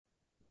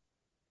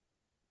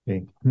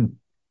Okay.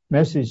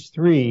 Message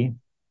 3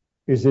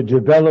 is a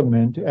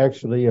development,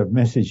 actually, of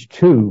message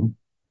 2.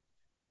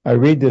 I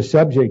read the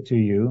subject to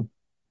you,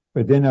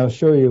 but then I'll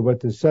show you what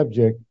the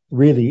subject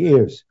really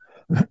is.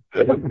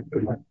 Excuse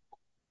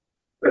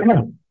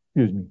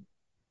me.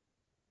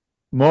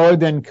 More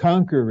than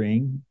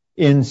conquering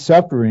in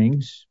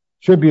sufferings,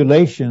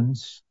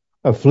 tribulations,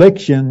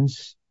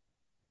 afflictions,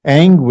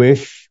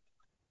 anguish,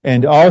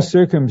 and all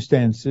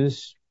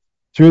circumstances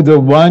through the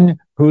one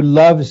who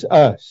loves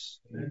us.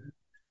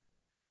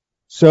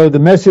 So the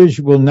message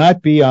will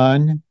not be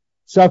on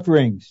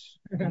sufferings,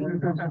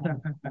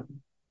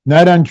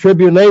 not on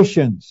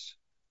tribulations,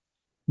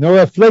 nor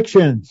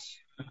afflictions,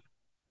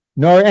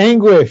 nor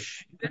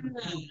anguish,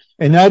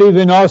 and not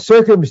even all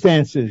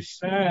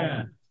circumstances.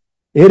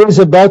 It is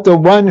about the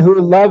one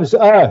who loves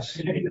us.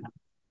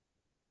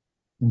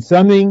 And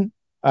something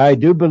I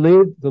do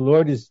believe the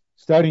Lord is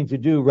starting to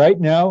do right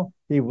now.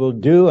 He will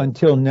do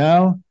until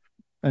now,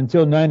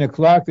 until 9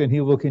 o'clock, then he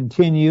will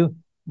continue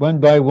one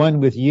by one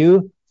with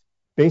you.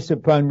 Based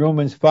upon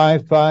Romans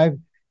 5:5,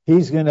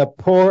 he's going to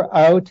pour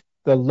out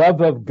the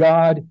love of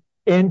God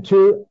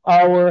into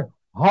our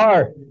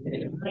heart.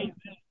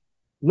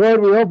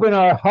 Lord, we open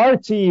our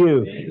heart to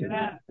you.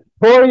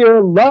 Pour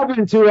your love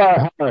into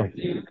our heart.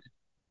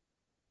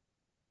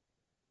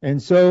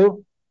 And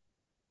so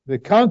the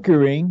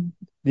conquering,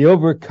 the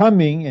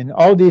overcoming in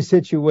all these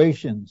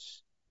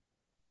situations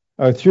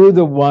are through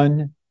the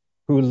one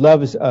who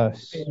loves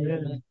us.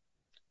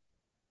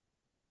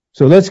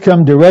 So let's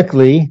come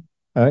directly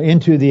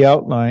into the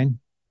outline.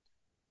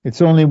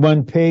 It's only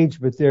one page,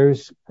 but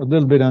there's a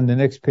little bit on the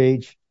next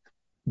page.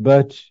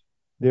 But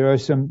there are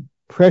some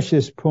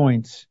precious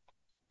points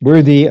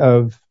worthy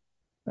of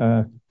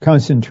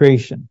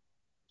concentration.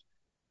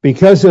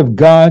 Because of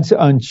God's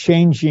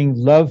unchanging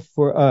love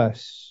for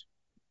us,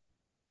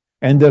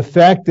 and the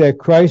fact that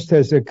Christ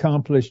has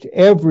accomplished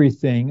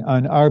everything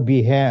on our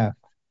behalf,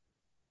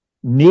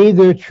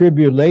 neither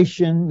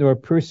tribulation nor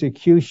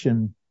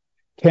persecution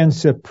can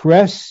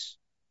suppress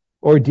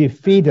or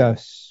defeat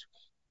us.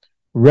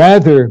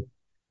 Rather,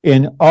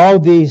 in all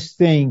these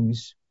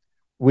things,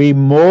 we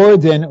more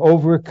than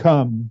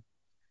overcome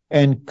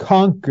and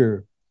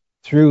conquer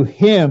through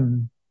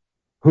him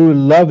who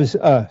loves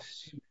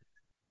us.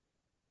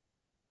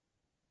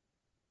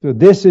 So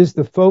this is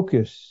the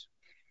focus.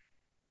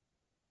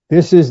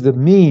 This is the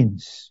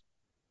means.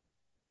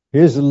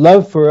 His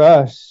love for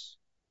us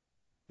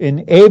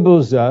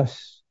enables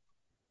us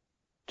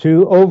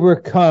to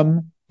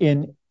overcome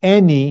in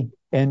any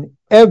and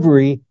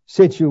every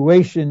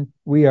situation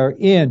we are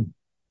in.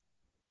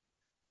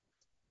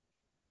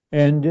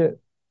 And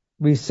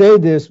we say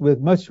this with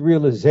much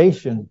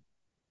realization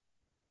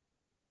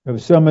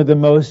of some of the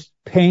most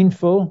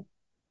painful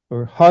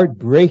or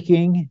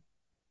heartbreaking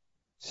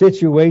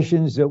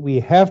situations that we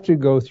have to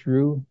go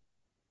through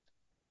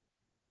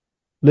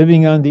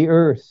living on the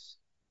earth.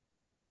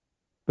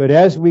 But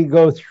as we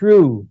go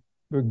through,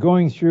 we're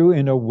going through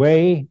in a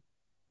way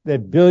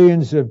that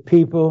billions of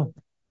people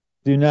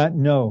do not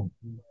know.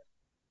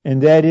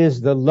 And that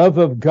is the love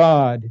of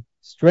God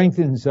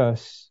strengthens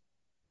us,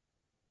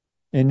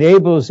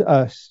 enables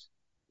us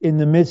in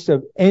the midst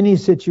of any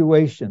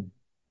situation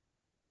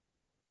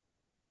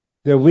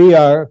that we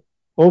are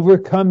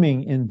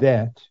overcoming in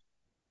that.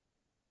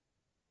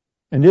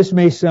 And this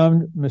may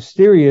sound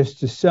mysterious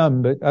to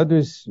some, but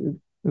others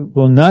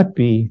will not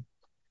be.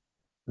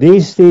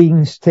 These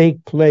things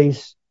take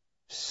place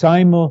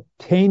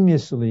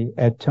simultaneously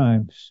at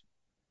times.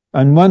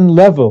 On one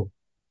level,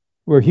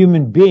 we're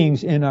human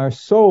beings in our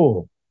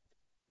soul.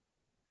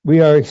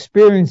 We are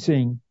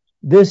experiencing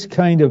this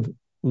kind of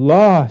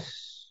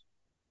loss,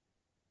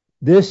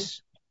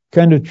 this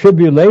kind of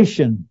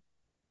tribulation,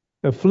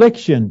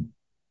 affliction,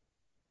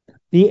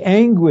 the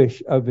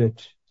anguish of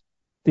it,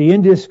 the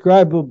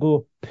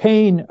indescribable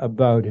pain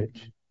about it.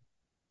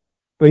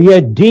 But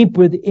yet deep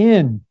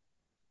within,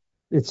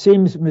 it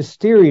seems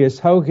mysterious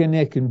how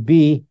it can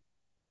be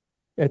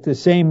at the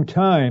same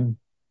time.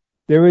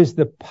 There is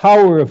the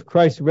power of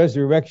Christ's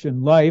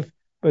resurrection life,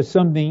 but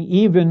something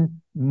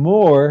even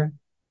more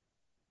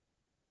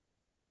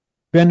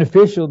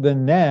beneficial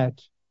than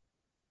that.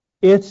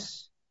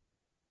 It's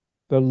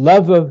the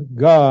love of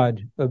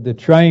God, of the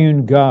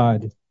triune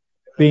God,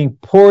 being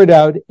poured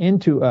out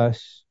into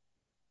us.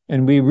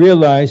 And we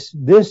realize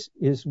this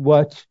is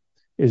what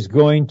is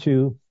going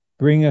to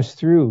bring us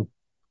through.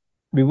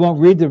 We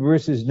won't read the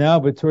verses now,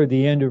 but toward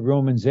the end of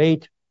Romans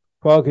 8,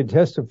 Paul could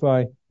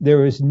testify,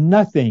 there is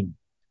nothing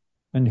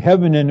in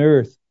heaven and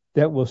earth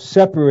that will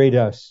separate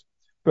us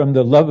from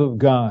the love of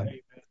God.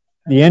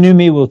 The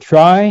enemy will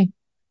try,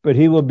 but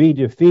he will be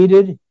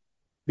defeated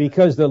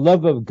because the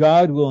love of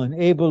God will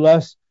enable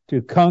us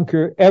to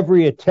conquer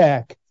every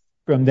attack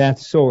from that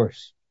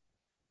source.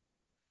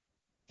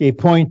 Okay,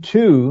 point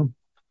 2,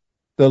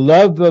 the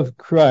love of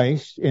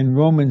Christ in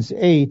Romans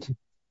 8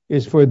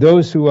 is for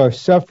those who are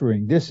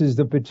suffering. This is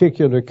the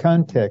particular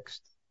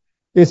context.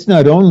 It's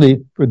not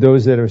only for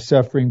those that are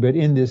suffering, but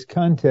in this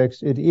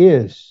context it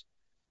is,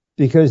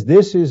 because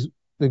this is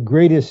the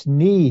greatest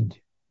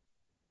need.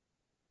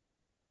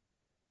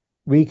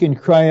 we can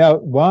cry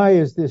out, why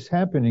is this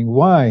happening?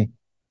 Why?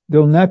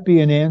 There'll not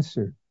be an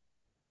answer.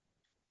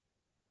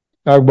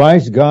 Our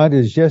wise God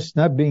is just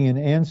not being an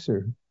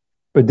answer,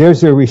 but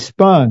there's a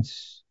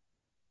response.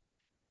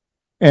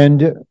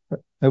 And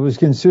I was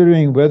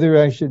considering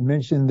whether I should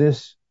mention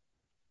this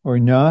or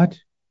not,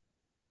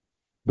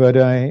 but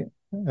I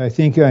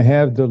think I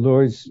have the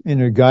Lord's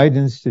inner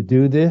guidance to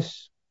do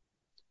this.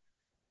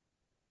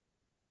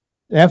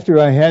 After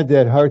I had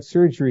that heart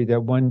surgery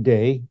that one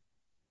day,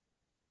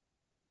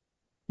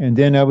 and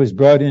then I was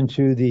brought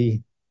into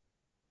the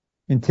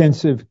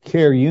intensive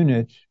care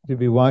unit to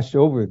be watched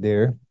over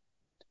there,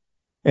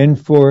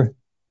 and for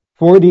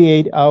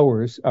 48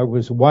 hours I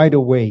was wide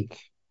awake.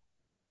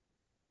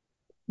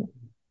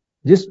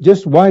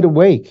 Just wide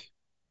awake.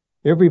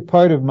 Every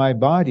part of my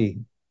body,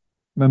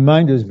 my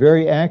mind was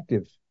very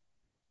active,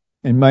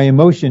 and my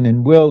emotion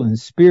and will and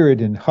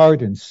spirit and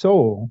heart and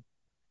soul.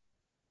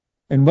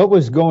 And what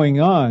was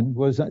going on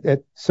was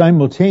that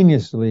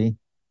simultaneously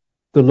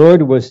the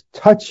Lord was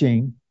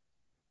touching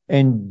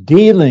and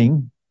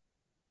dealing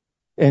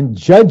and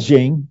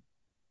judging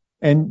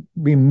and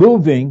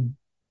removing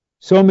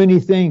so many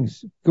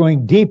things,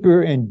 going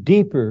deeper and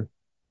deeper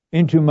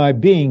into my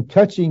being,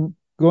 touching,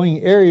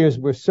 going areas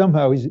where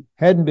somehow he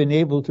hadn't been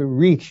able to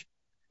reach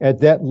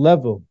at that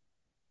level.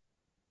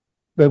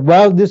 But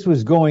while this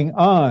was going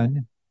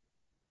on,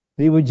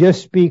 he would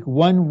just speak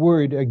one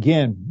word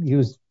again. He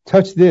was,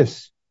 touch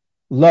this,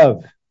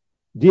 love.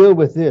 Deal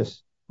with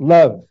this,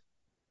 love,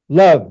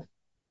 love,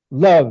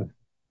 love.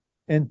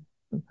 And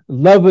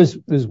love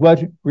is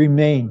what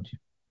remained.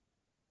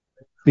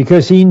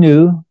 Because he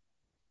knew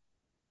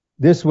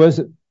this was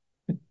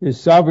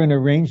his sovereign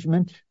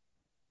arrangement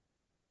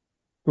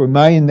for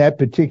my in that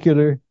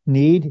particular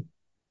need.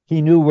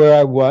 He knew where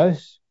I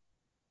was.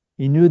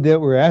 He knew there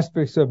were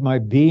aspects of my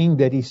being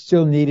that he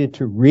still needed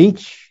to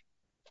reach.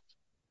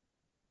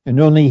 And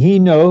only he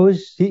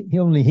knows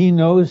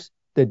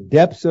the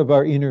depths of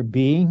our inner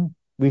being.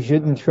 We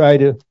shouldn't try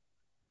to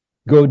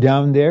go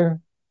down there.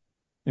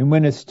 And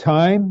when it's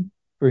time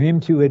for him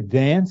to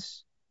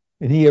advance,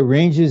 and he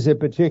arranges a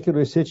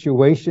particular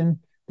situation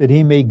that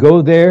he may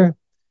go there,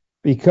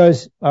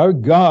 because our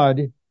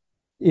God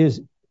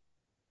is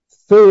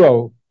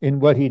thorough in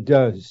what he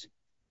does.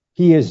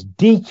 He is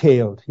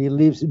detailed. He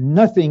leaves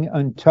nothing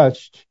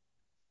untouched.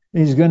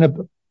 He's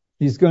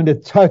going to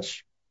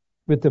touch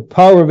with the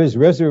power of his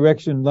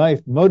resurrection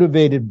life,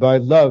 motivated by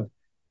love,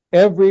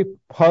 every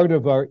part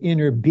of our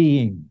inner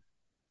being.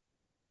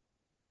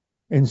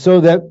 And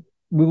so that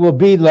we will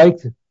be like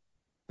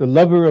the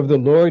lover of the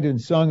Lord in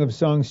Song of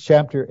Songs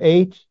chapter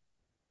 8.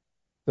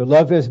 The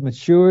love has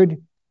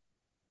matured.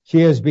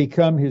 She has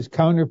become his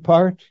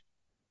counterpart.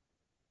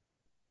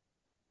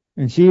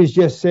 And she is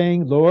just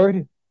saying,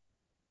 Lord,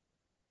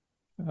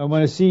 I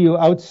want to see you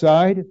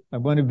outside. I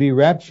want to be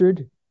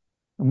raptured.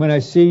 And when I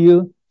see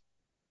you,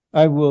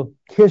 I will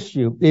kiss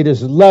you. It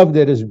is love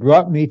that has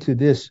brought me to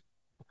this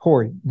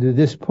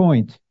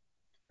point.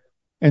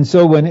 And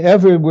so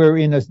whenever we're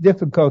in a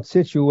difficult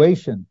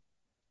situation,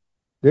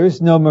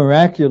 there's no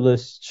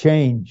miraculous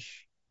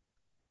change.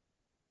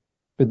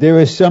 But there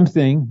is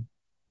something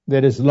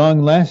that is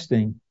long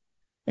lasting,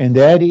 and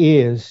that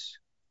is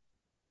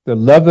the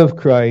love of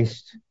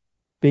Christ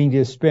being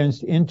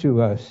dispensed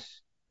into us,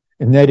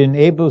 and that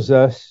enables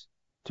us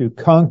to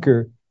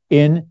conquer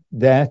in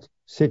that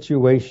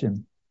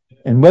situation.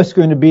 And what's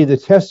going to be the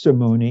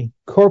testimony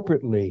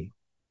corporately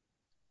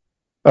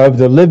of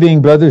the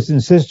living brothers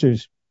and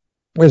sisters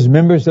as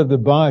members of the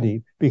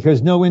body,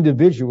 because no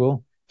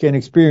individual can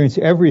experience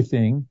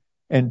everything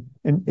and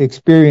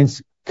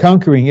experience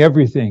conquering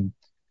everything.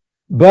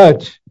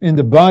 But in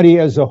the body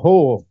as a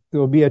whole, there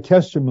will be a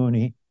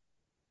testimony.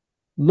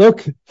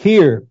 Look,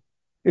 here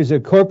is a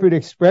corporate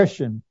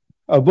expression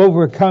of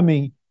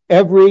overcoming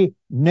every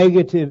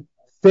negative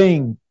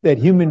thing that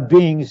human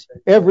beings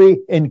ever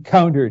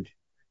encountered.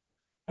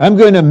 I'm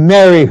going to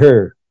marry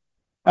her.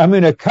 I'm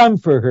going to come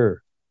for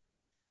her,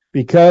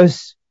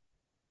 because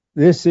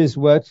this is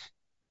what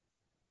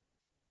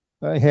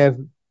I have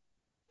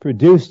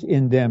produced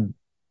in them.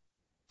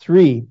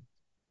 3,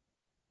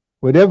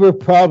 whatever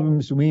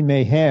problems we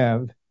may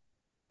have,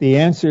 the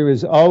answer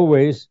is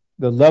always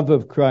the love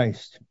of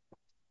Christ.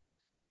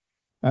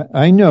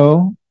 I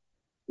know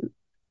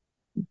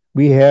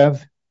we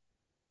have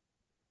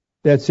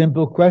that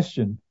simple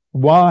question,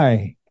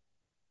 why?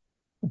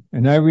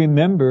 And I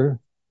remember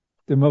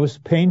the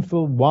most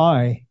painful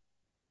why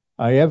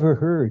I ever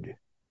heard.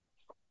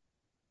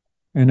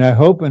 And I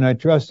hope and I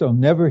trust I'll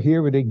never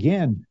hear it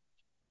again.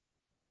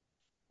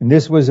 And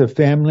this was a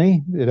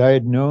family that I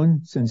had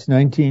known since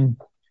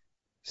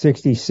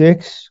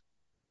 1966.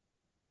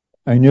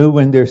 I knew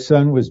when their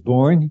son was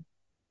born,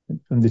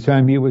 from the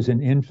time he was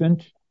an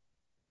infant.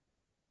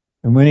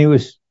 And when he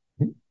was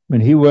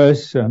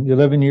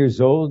 11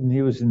 years old and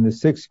he was in the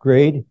 6th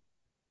grade,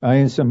 I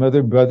and some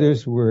other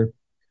brothers were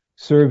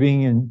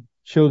serving in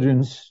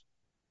children's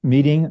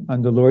meeting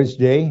on the Lord's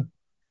Day.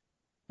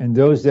 And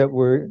those that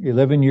were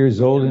 11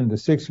 years old in the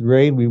 6th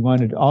grade, we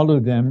wanted all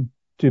of them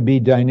to be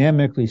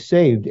dynamically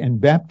saved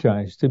and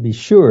baptized, to be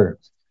sure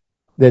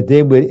that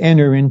they would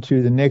enter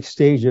into the next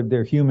stage of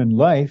their human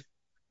life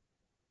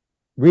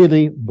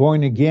really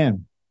born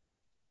again.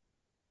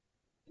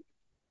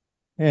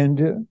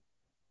 And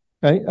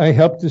I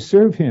helped to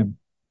serve him.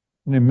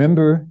 And I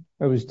remember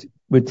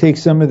would take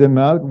some of them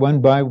out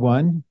one by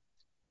one,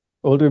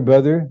 older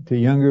brother to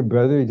younger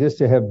brother, just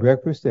to have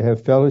breakfast, to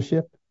have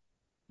fellowship.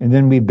 And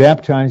then we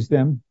baptized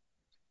them.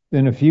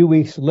 Then a few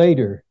weeks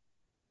later,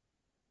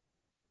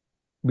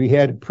 we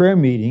had a prayer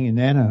meeting in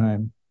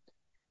Anaheim.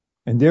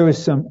 And there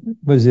was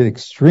an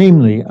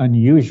extremely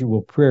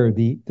unusual prayer,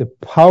 the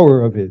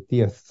power of it,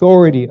 the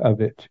authority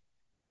of it.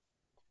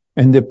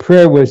 And the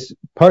prayer was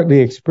partly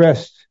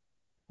expressed,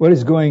 what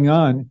is going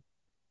on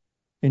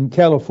in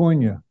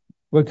California?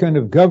 What kind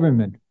of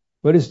government?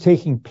 What is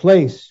taking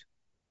place?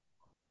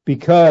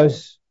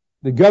 Because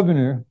the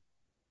governor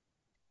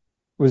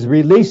was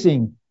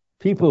releasing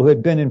people who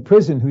had been in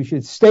prison who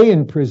should stay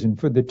in prison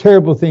for the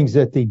terrible things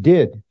that they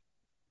did.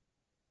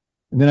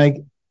 And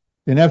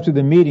then after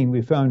the meeting,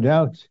 we found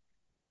out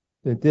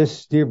that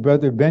this dear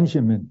brother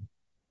Benjamin,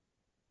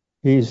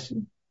 he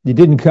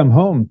didn't come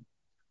home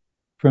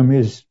from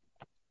his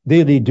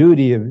daily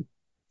duty of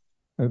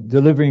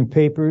delivering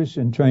papers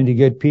and trying to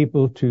get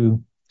people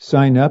to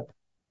sign up.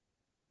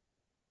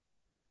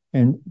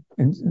 And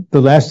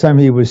the last time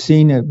he was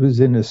seen, it was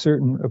in a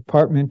certain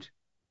apartment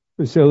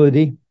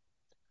facility.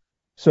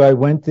 So I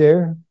went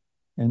there,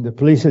 and the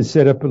police had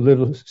set up a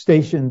little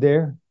station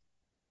there.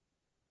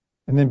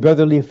 And then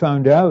Brother Lee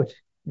found out.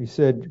 He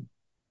said,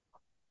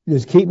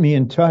 just keep me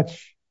in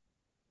touch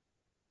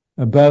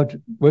about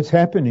what's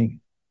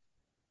happening.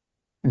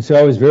 And so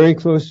I was very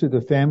close to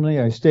the family.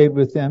 I stayed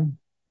with them.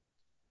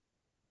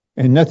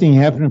 And nothing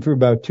happened for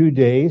about 2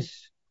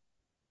 days.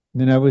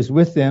 Then I was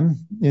with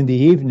them in the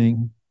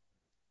evening.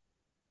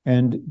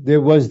 And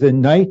there was the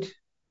night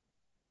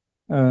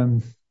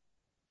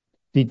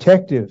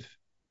detective.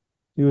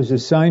 He was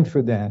assigned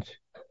for that.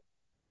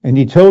 And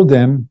he told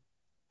them,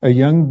 a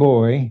young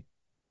boy,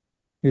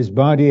 his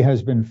body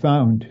has been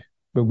found,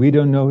 but we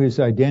don't know his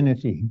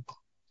identity.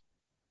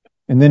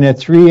 And then at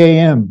 3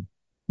 a.m.,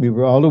 we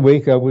were all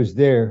awake. I was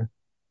there,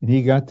 and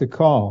he got the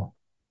call.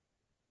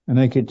 And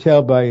I could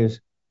tell by his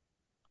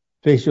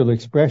facial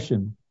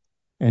expression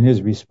and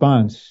his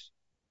response.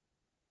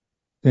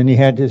 Then he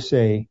had to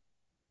say,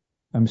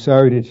 I'm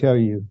sorry to tell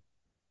you,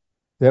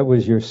 that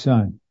was your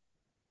son.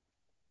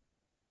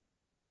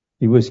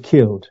 He was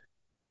killed.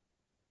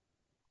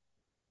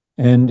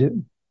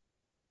 And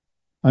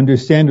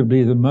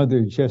understandably, the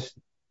mother just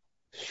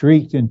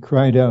shrieked and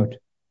cried out,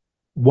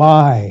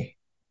 why?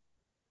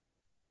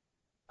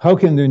 How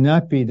can there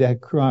not be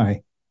that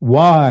cry?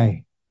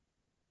 Why?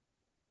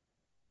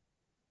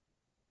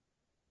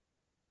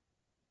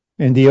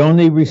 And the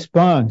only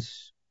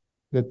response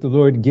that the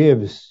Lord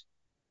gives,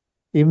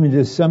 even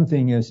to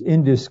something as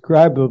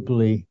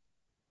indescribably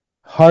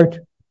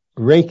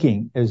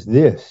heartbreaking as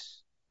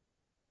this,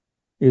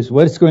 is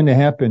what's going to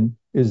happen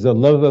is the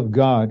love of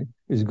God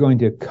is going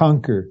to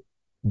conquer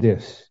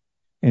this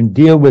and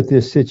deal with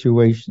this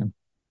situation.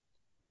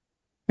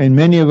 And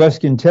many of us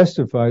can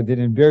testify that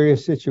in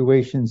various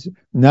situations,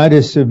 not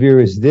as severe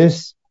as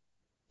this,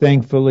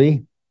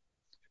 thankfully,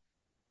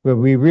 but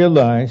we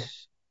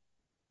realize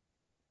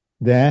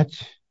that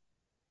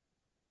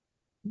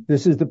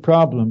this is the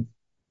problem.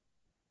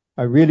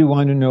 I really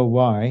want to know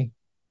why.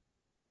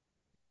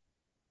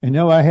 And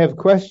now I have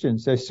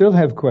questions. I still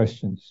have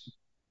questions.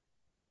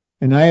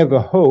 And I have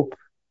a hope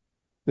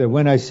that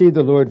when I see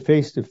the Lord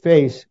face to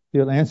face,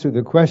 he'll answer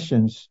the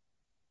questions.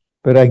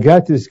 But I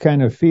got this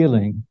kind of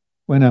feeling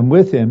when I'm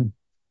with him,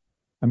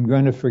 I'm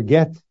going to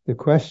forget the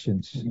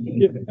questions.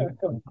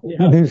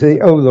 And say,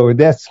 oh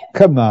Lord,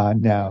 come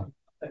on now.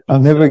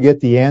 I'll never get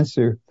the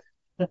answer,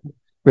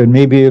 but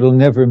maybe it'll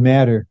never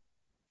matter.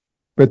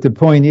 But the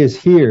point is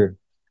here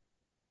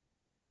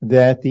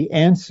that the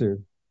answer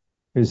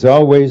is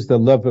always the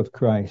love of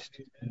Christ.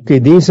 Okay,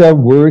 these are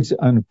words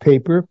on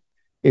paper.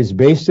 It's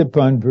based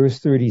upon verse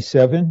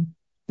 37,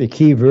 the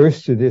key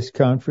verse to this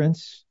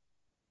conference,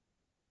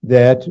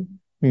 that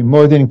we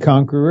more than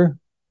conqueror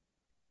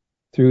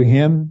through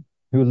him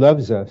who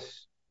loves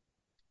us.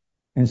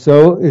 And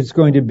so it's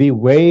going to be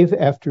wave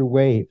after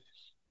wave.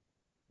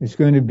 It's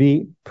going to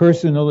be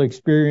personal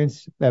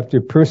experience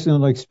after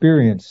personal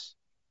experience,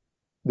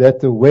 that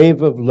the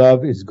wave of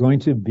love is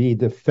going to be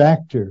the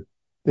factor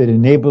that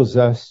enables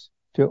us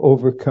to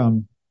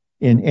overcome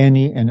in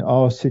any and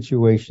all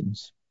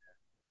situations.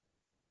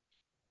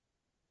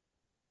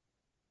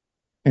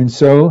 And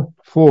so,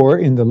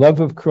 in the love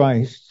of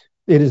Christ,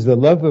 it is the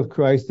love of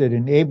Christ that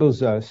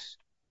enables us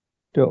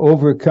to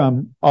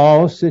overcome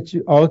all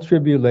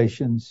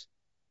tribulations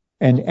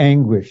and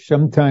anguish,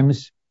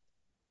 sometimes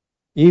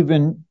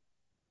even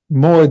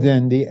more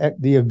than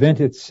the event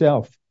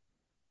itself.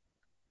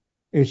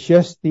 It's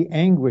just the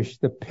anguish,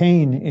 the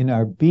pain in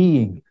our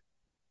being.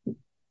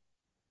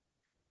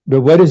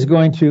 But what is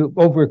going to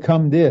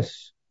overcome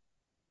this?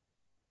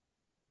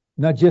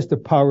 Not just the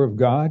power of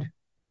God,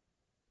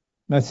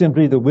 not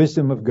simply the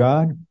wisdom of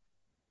God,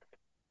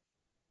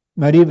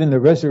 not even the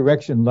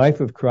resurrection life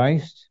of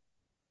Christ,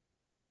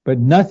 but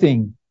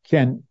nothing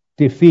can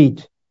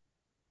defeat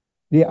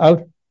the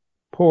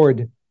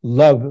outpoured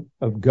love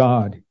of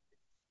God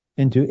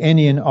into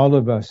any and all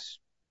of us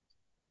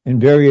in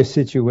various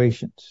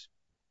situations.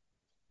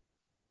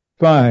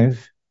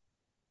 5,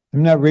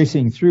 I'm not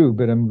racing through,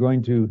 but I'm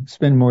going to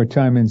spend more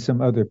time in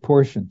some other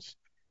portions.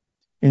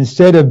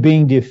 Instead of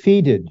being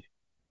defeated,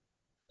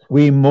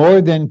 we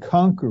more than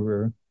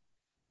conqueror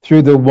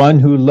through the one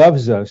who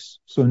loves us.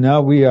 So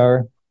now we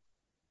are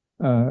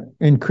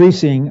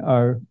increasing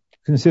our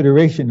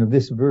consideration of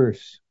this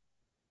verse.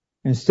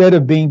 Instead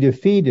of being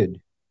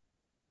defeated,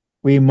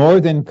 we more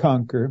than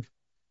conquer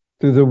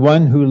through the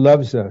one who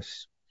loves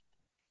us.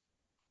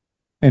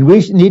 And we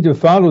need to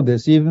follow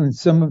this, even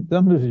some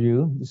of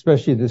you,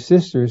 especially the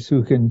sisters,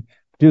 who can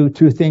do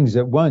two things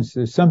at once.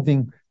 There's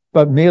something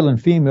about male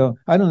and female.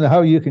 I don't know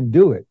how you can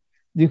do it.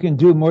 You can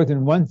do more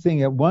than one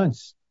thing at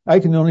once. I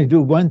can only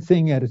do one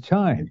thing at a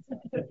time.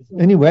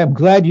 Anyway, I'm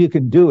glad you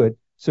can do it.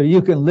 So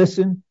you can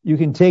listen, you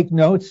can take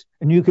notes,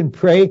 and you can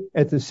pray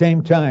at the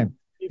same time.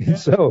 And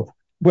so,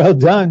 well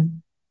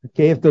done.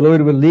 Okay, if the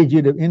Lord would lead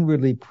you to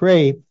inwardly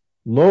pray,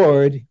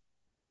 Lord,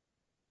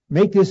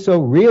 make this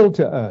so real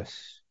to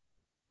us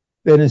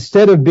that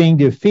instead of being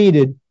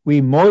defeated,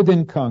 we more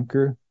than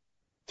conquer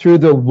through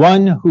the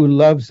one who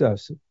loves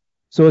us.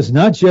 So it's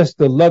not just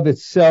the love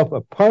itself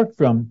apart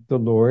from the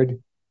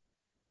Lord,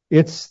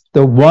 it's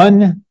the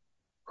one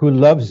who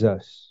loves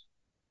us.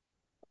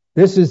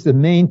 This is the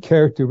main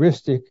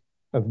characteristic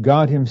of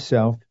God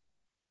himself.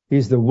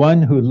 He's the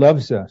one who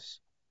loves us.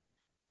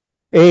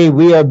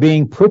 We are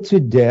being put to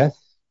death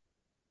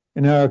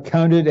and are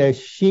counted as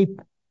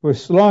sheep for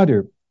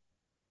slaughter.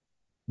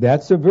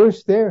 That's a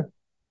verse there.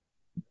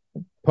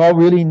 Paul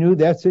really knew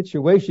that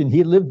situation.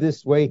 He lived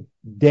this way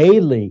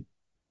daily.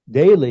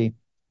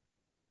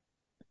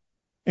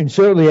 And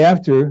shortly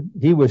after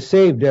he was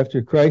saved,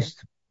 after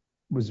Christ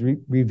was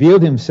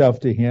revealed himself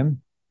to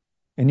him,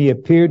 and he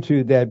appeared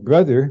to that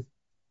brother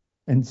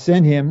and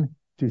sent him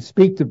to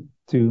speak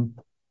to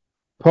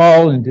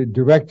Paul and to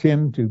direct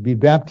him to be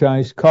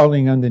baptized,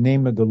 calling on the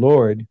name of the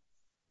Lord.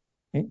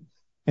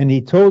 And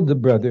he told the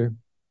brother,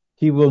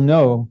 he will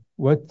know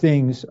what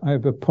things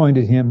I've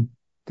appointed him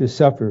to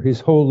suffer his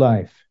whole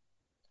life.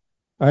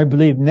 I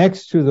believe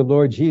next to the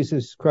Lord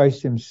Jesus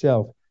Christ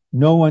himself,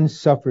 no one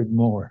suffered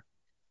more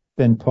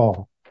than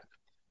Paul.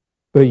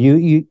 But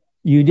you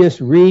just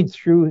read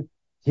through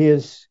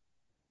his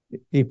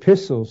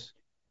epistles,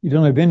 you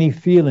don't have any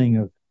feeling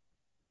of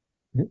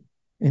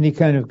any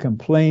kind of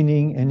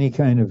complaining, any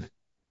kind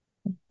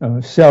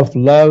of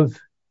self-love,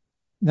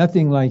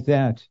 nothing like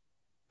that,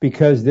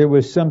 because there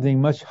was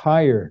something much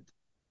higher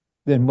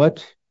than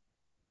what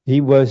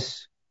he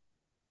was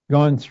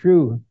gone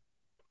through.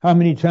 How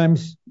many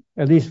times?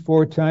 At least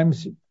 4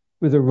 times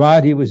with a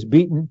rod he was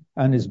beaten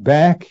on his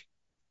back.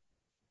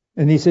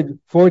 And he said,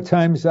 4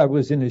 times I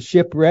was in a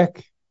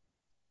shipwreck.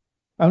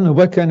 I don't know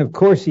what kind of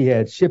course he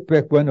had.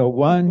 Shipwreck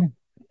 101,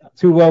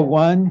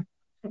 201.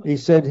 He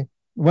said,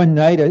 one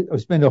night I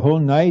spent a whole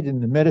night in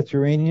the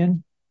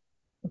Mediterranean.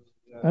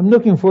 I'm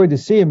looking forward to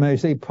see him. I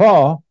say,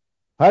 Paul,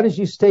 how did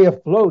you stay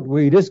afloat?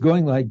 Were you just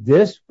going like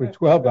this for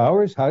 12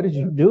 hours? How did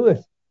you do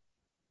it?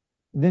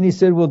 And then he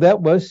said, well,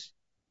 that was,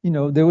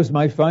 there was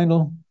my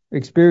final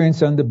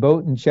experience on the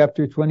boat in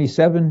chapter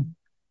 27.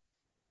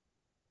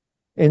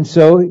 And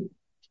so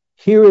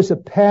here is a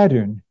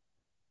pattern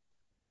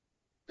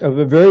of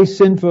a very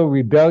sinful,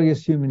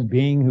 rebellious human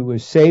being who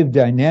was saved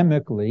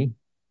dynamically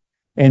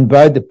and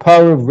by the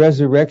power of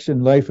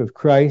resurrection life of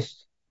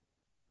Christ,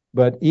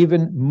 but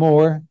even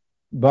more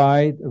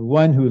by the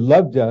one who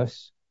loved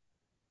us.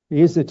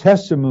 He is the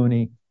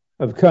testimony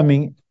of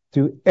coming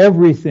to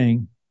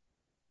everything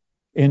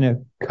in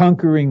a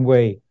conquering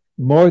way,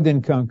 more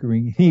than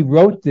conquering. He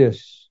wrote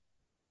this,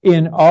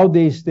 in all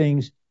these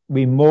things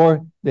we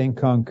more than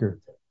conquer.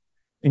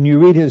 And you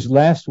read his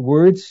last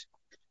words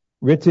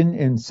written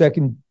in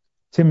 2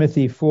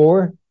 Timothy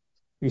 4.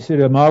 He said,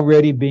 I'm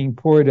already being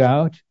poured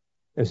out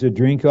as a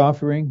drink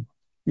offering.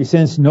 He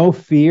sends no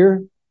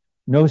fear,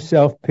 no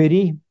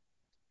self-pity.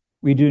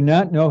 We do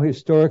not know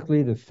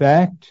historically the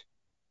fact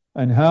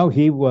on how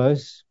he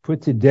was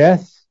put to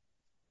death,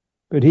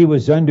 but he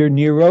was under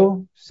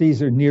Nero,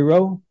 Caesar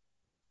Nero,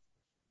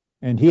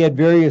 and he had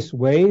various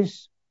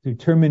ways to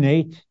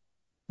terminate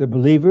the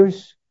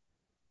believers.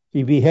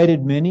 He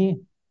beheaded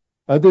many.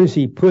 Others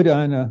he put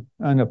on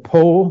a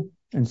pole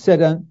and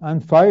set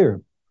on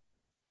fire.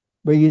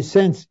 But you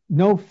sense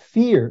no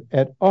fear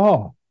at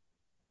all.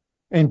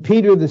 And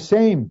Peter the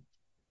same.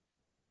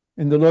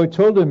 And the Lord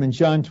told him in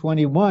John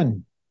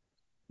 21,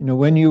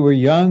 when you were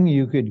young,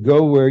 you could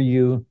go where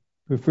you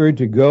preferred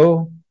to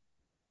go.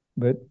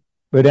 But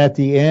at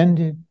the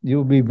end,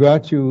 you'll be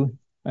brought to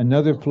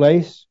another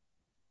place.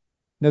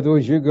 In other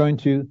words, you're going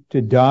to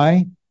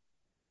die.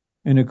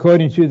 And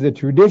according to the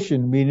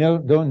tradition, we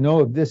don't know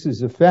if this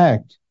is a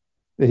fact,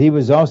 that he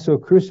was also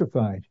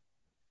crucified.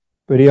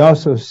 But he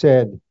also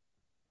said,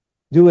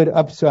 do it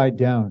upside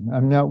down.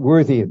 I'm not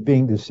worthy of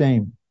being the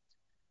same.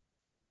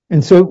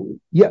 And so,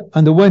 yeah,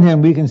 on the one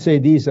hand, we can say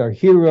these are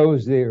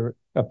heroes, they are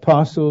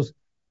apostles,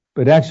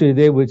 but actually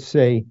they would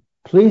say,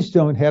 please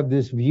don't have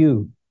this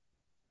view.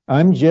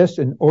 I'm just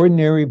an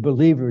ordinary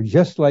believer,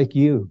 just like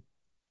you.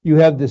 You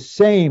have the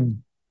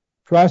same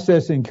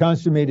process and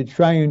consummated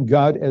triune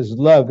God as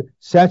love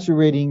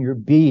saturating your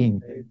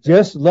being.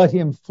 Just let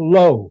him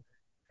flow,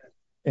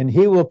 and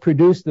he will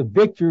produce the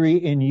victory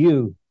in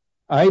you,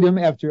 item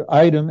after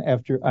item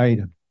after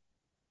item.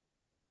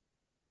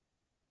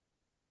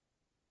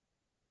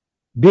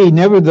 B,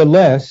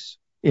 nevertheless,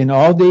 in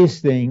all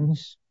these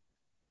things,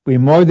 we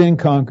more than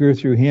conquer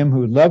through him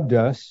who loved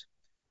us.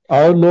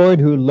 Our Lord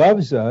who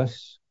loves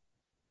us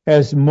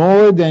has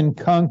more than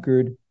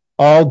conquered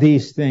all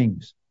these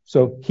things.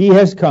 So he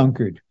has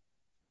conquered,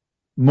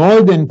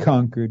 more than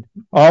conquered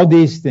all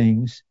these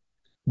things.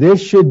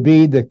 This should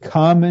be the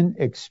common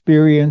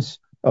experience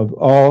of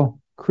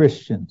all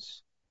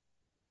Christians.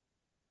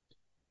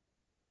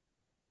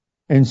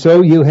 And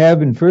so you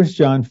have in 1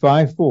 John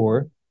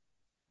 5:4,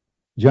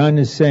 John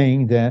is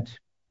saying that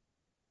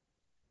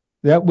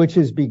which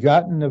is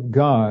begotten of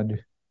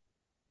God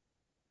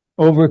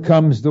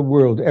overcomes the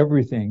world,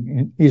 everything.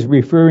 And he's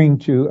referring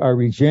to our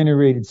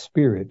regenerated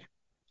spirit.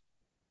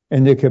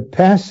 And the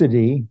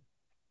capacity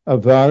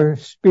of our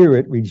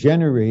spirit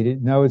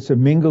regenerated, now it's a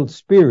mingled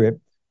spirit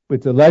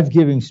with the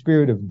life-giving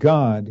spirit of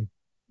God,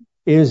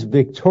 is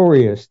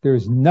victorious.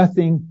 There's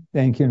nothing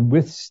that can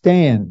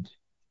withstand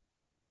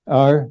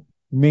our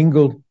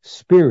mingled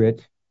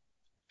spirit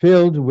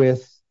filled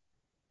with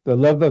the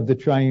love of the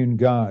triune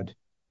God,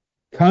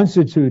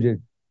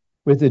 constituted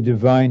with the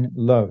divine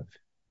love.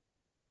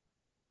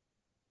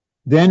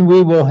 Then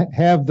we will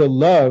have the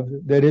love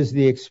that is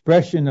the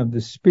expression of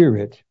the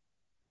Spirit,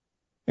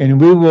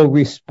 and we will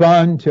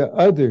respond to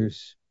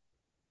others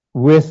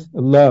with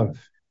love.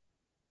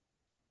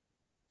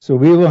 So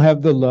we will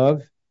have the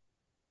love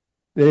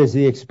that is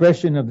the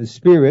expression of the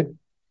Spirit.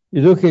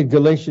 You look at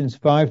Galatians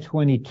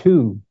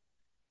 5:22,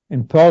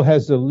 and Paul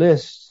has a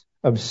list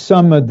of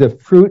some of the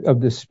fruit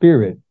of the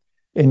Spirit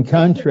in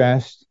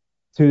contrast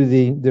to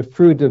the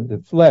fruit of the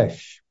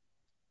flesh.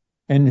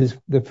 And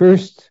the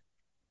first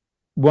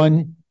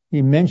one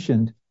he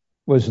mentioned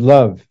was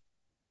love.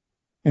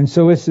 And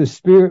so it's the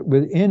Spirit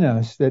within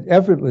us that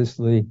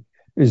effortlessly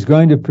is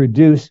going to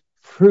produce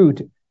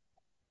fruit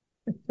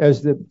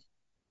as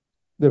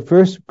the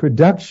first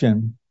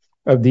production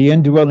of the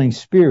indwelling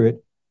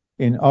Spirit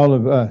in all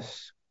of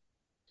us.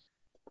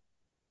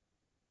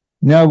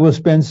 Now we'll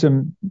spend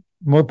some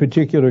more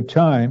particular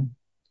time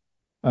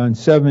on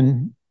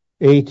 7,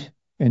 8,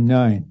 and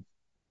 9.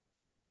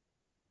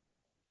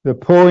 The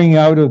pouring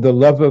out of the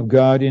love of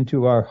God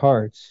into our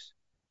hearts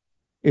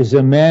is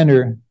a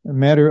matter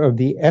of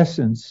the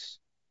essence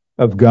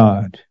of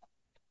God.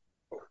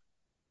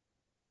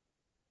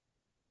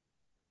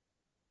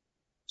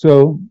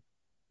 So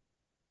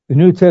the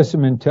New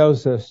Testament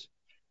tells us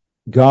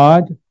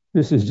God,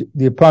 this is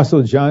the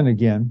Apostle John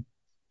again,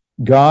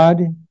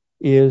 God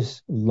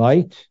is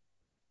light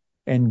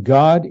and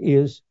God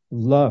is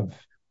love.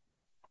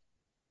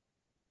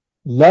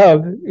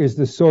 Love is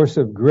the source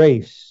of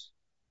grace.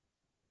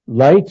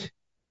 Light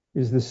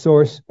is the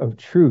source of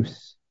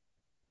truth.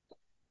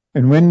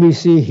 And when we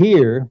see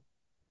here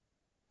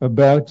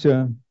about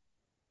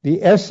the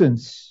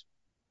essence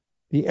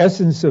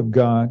of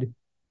God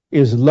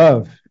is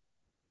love.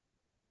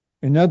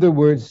 In other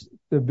words,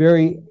 the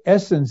very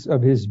essence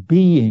of his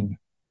being,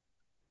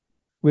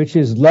 which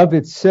is love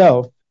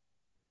itself,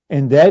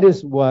 and that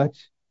is what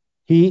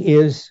he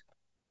is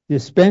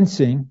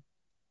dispensing,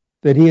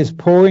 that he is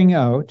pouring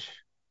out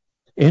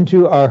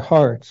into our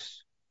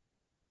hearts,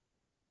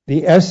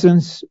 the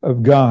essence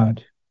of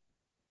God.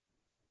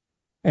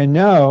 And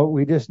now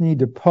we just need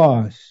to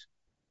pause,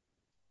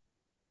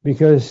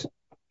 because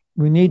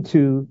we need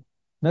to,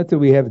 not that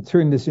we have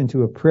turned this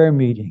into a prayer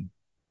meeting,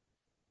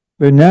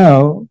 but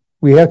now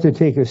we have to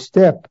take a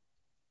step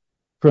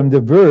from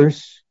the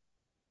verse,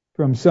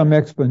 from some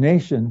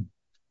explanation,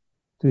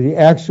 to the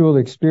actual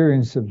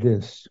experience of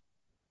this.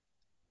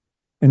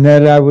 And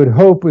that I would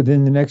hope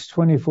within the next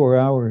 24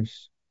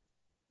 hours,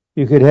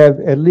 you could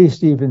have at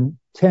least even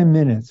 10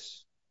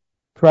 minutes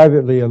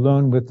privately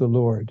alone with the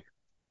Lord.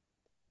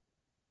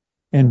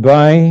 And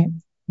by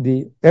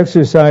the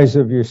exercise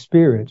of your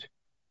spirit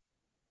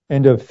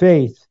and of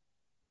faith,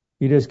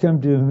 you just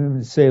come to him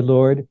and say,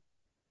 Lord,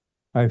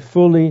 I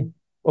fully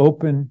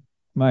open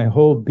my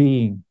whole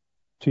being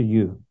to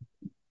you.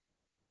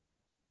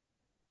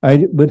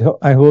 I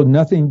hold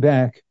nothing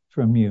back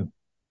from you.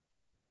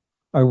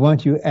 I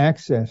want you to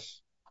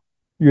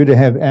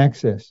have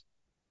access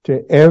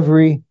to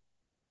every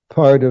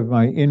part of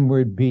my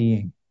inward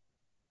being.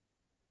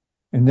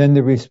 And then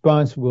the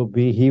response will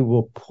be, he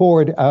will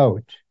pour it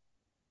out.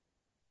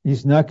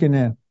 He's not going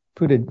to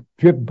put it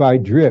drip by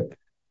drip.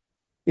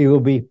 It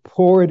will be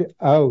poured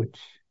out.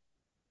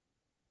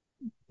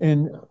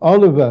 And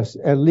all of us,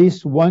 at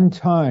least one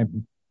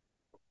time,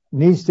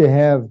 needs to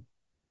have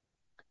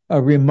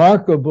a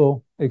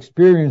remarkable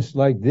experience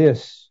like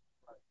this.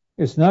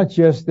 It's not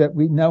just that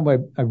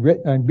I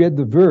read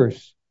the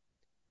verse,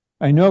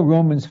 I know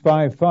Romans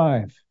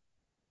 5:5.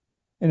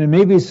 And it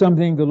may be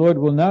something the Lord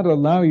will not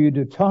allow you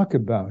to talk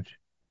about.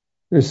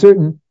 There's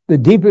the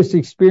deepest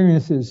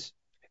experiences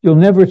you'll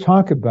never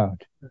talk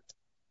about.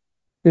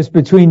 It's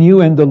between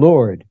you and the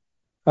Lord.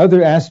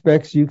 Other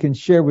aspects you can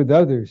share with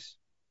others.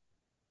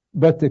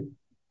 But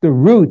the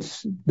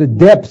roots, the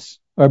depths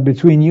are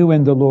between you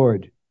and the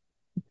Lord.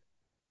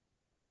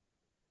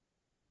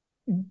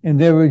 And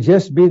there will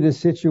just be the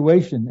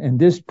situation, and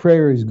this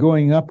prayer is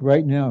going up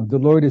right now. The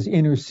Lord is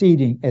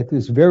interceding at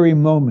this very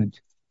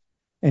moment.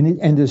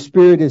 And the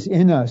Spirit is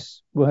in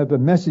us. We'll have a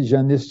message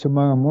on this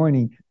tomorrow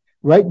morning.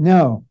 Right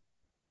now,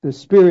 the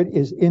Spirit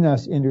is in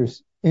us,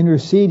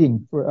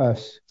 interceding for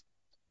us.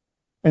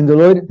 And the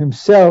Lord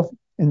himself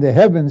in the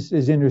heavens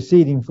is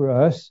interceding for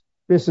us.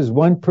 This is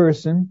one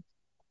person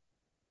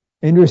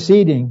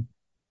interceding,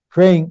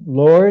 praying,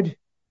 Lord,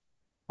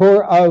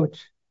 pour out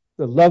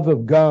the love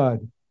of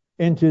God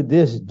into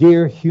this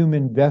dear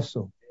human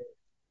vessel.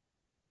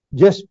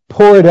 Just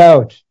pour it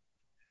out.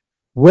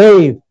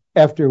 Wave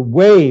after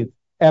wave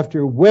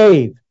after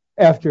wave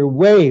after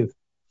wave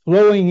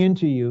flowing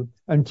into you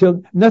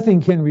until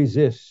nothing can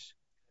resist.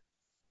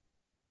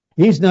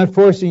 He's not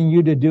forcing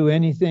you to do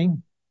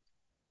anything.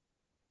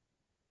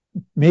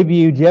 Maybe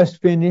you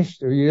just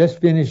finished or you're just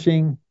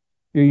finishing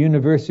your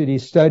university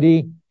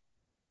study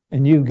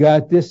and you've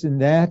got this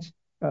and that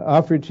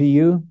offered to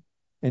you,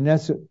 and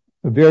that's a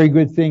very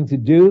good thing to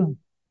do.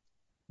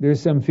 There's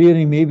some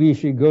feeling maybe you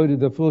should go to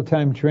the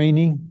full-time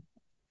training,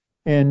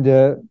 and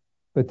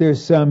but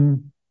there's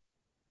some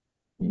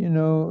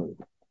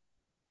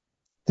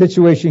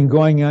situation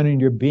going on in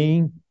your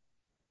being.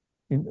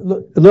 And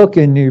look,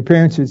 and your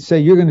parents would say,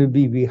 you're going to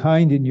be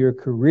behind in your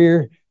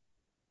career.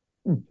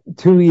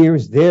 2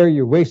 years there,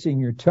 you're wasting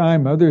your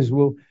time. Others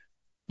will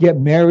get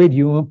married.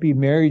 You won't be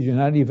married. You're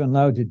not even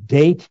allowed to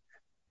date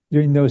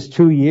during those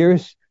 2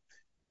 years,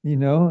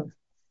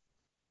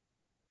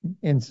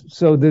 And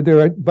so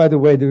there are, by the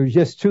way, there were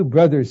just two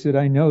brothers that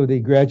I know. They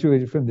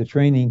graduated from the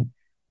training.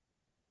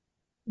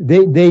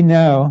 They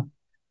now,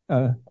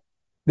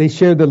 they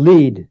share the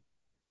lead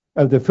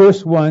of the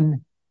first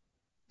one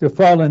to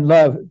fall in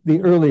love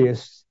the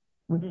earliest,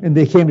 and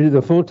they came to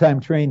the full-time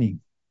training.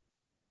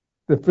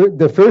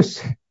 The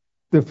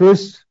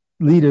first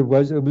leader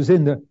was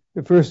in the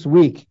first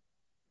week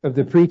of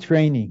the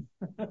pre-training,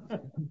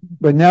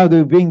 but now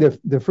they're being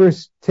the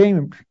first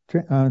term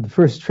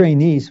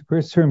trainees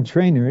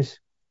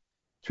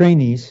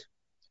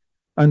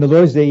on the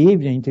Lord's Day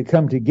evening to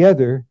come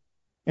together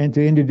and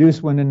to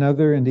introduce one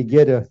another and to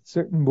get a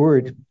certain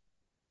word.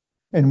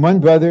 And one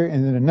brother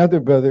and then another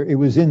brother, it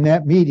was in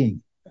that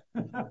meeting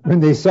when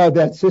they saw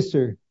that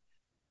sister,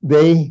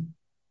 they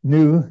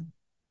knew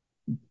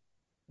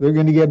they're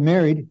going to get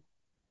married.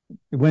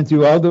 They went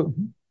through all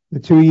the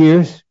 2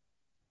 years,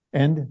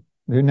 and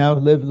they're now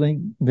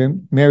they're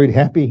married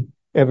happy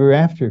ever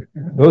after,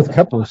 both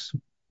couples.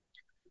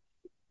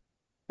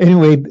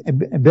 Anyway,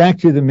 back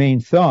to the main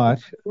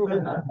thought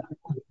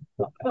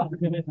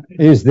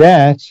is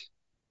that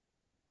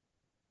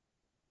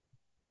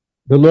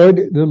the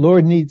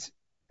Lord needs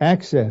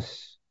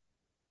access,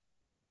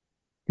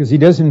 because he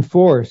doesn't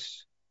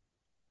force,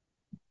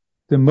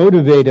 to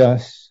motivate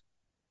us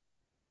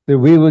that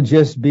we will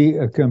just be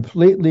a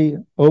completely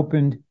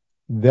opened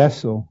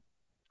vessel.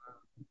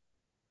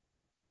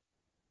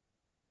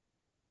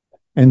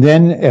 And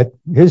then at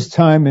his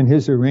time and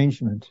his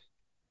arrangement,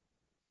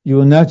 you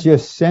will not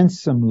just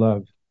sense some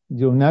love.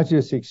 You will not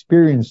just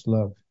experience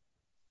love.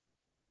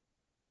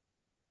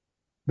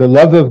 The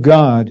love of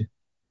God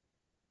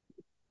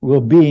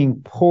will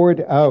being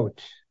poured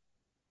out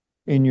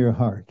in your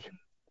heart.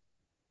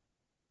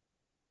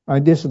 I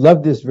just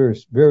love this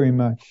verse very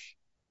much.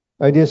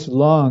 I just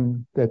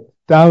long that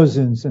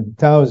thousands and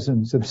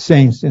thousands of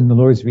saints in the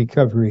Lord's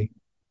recovery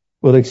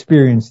will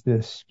experience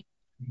this.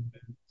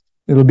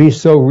 It'll be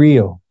so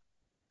real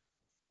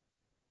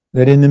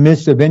that in the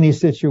midst of any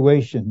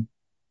situation,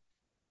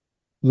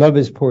 love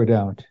is poured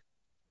out.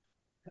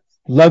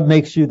 Love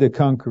makes you the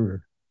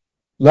conqueror.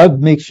 Love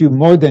makes you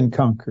more than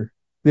conquer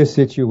this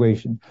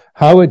situation.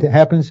 How it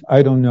happens,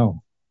 I don't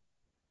know.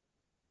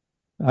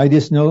 I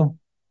just know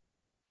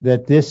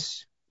that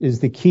this is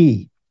the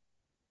key.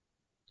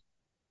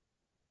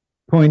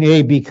 Point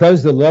A,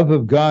 because the love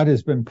of God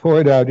has been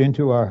poured out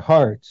into our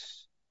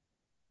hearts,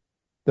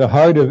 the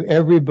heart of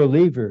every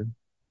believer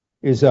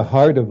is a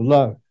heart of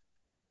love.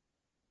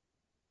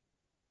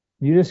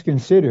 You just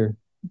consider,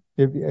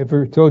 have I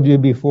ever told you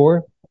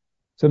before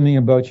something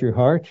about your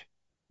heart?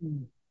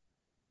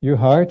 Your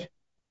heart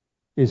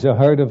is a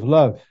heart of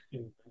love.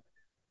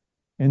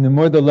 And the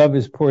more the love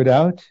is poured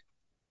out,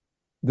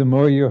 the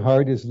more your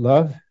heart is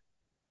love.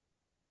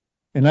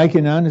 And I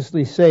can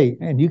honestly say,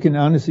 and you can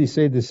honestly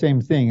say the same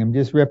thing, I'm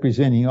just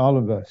representing all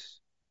of us.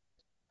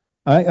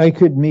 I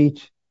could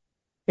meet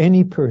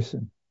any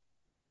person,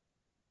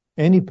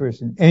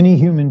 any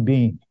human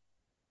being,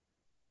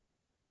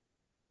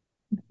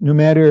 no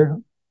matter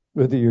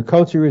whether your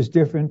culture is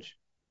different,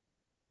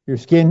 your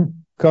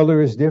skin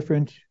color is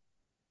different,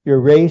 your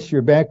race,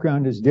 your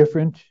background is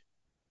different.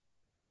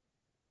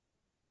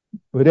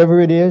 whatever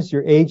it is,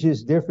 your age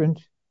is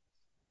different.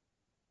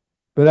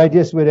 But I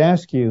just would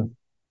ask you,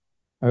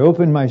 I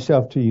open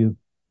myself to you.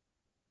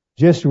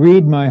 Just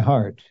read my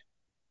heart,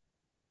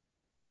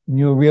 and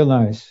you'll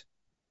realize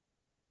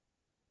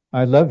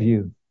I love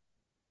you.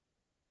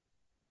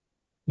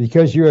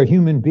 Because you're a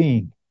human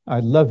being, I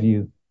love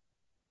you.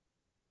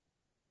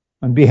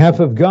 On behalf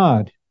of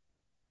God,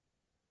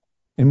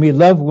 and we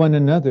love one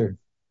another.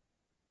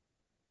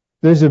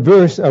 There's a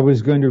verse I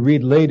was going to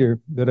read later,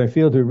 but I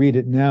feel to read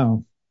it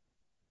now.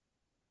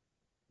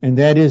 And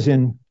that is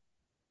in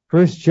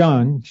 1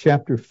 John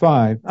chapter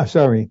 5,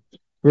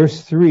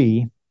 verse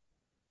 3,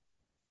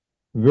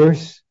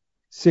 verse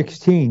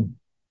 16.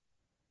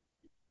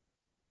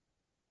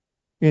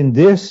 In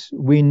this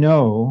we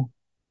know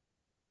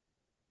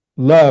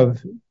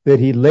love, that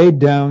he laid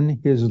down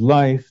his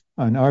life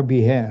on our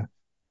behalf.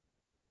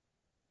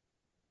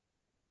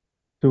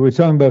 So we're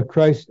talking about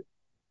Christ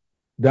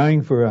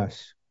dying for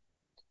us.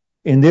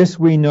 In this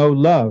we know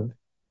love,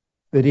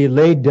 that he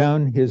laid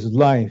down his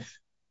life.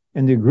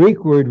 And the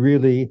Greek word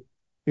really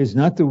is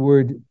not the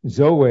word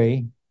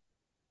zoe,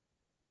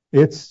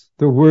 it's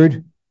the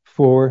word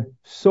for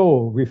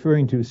soul,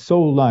 referring to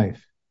soul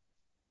life.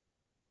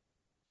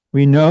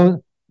 We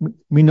know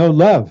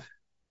love.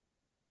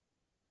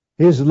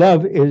 His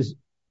love is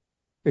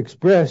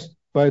expressed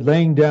by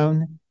laying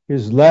down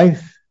his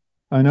life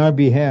on our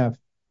behalf.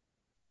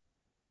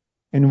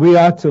 And we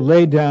ought to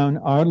lay down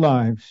our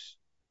lives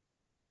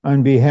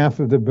on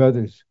behalf of the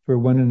brothers for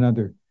one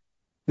another.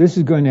 This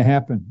is going to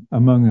happen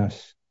among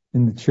us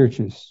in the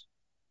churches.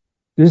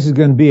 This is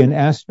going to be an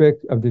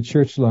aspect of the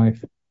church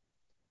life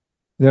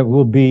that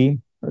will be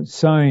a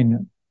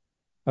sign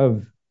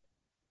of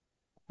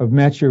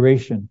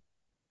maturation.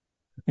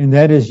 And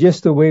that is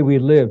just the way we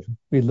live.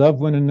 We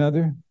love one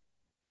another,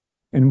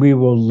 and we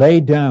will lay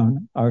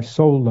down our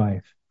soul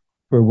life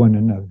for one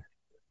another.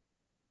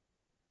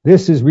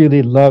 This is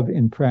really love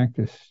in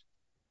practice.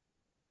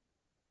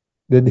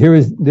 That there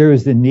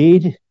is the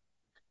need.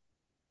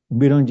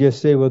 We don't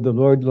just say, well, the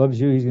Lord loves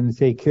you, he's going to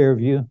take care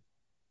of you.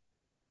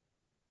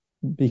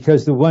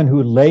 Because the one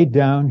who laid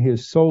down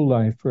his soul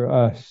life for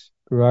us,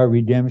 for our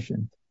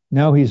redemption,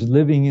 now he's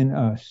living in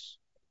us.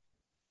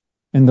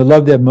 And the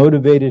love that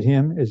motivated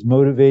him is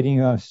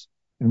motivating us.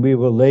 And we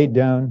will lay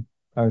down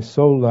our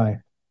soul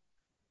life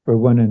for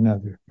one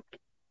another.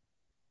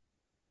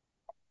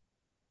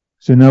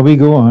 So now we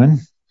go on.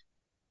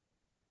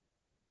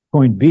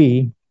 Point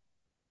B,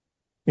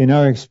 in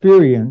our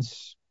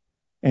experience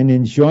and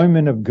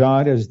enjoyment of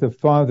God as the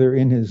Father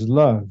in his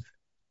love,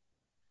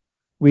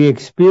 we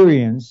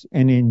experience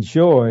and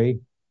enjoy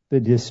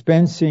the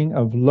dispensing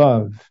of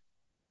love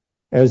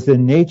as the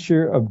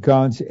nature of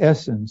God's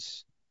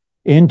essence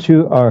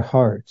into our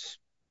hearts.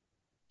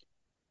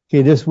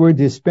 Okay, this word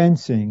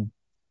dispensing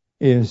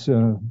is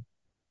a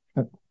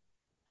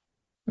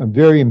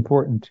very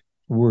important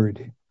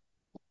word,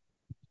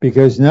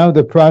 because now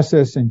the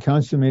process in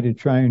consummated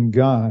triune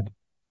God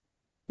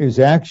is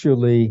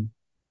actually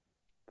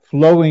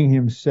flowing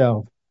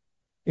himself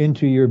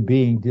into your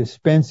being,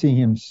 dispensing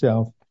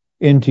himself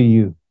into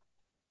you.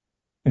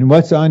 And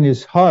what's on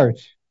his heart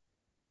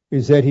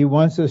is that he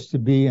wants us to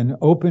be an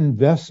open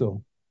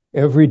vessel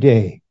every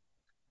day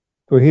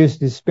for his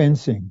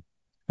dispensing.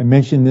 I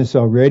mentioned this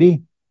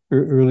already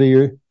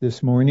earlier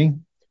this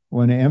morning. I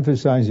want to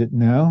emphasize it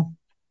now.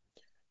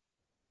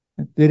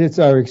 That it's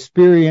our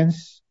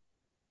experience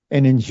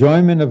and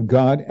enjoyment of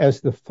God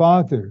as the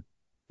Father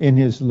in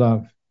his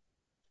love.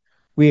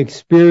 We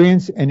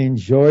experience and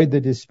enjoy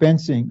the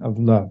dispensing of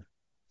love.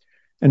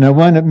 And I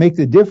want to make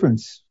the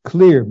difference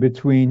clear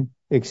between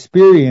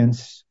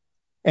experience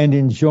and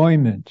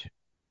enjoyment.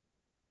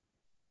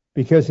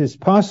 Because it's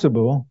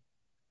possible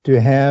to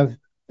have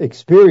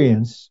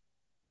experience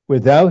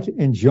without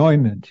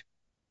enjoyment.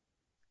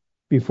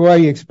 Before I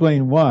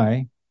explain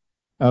why,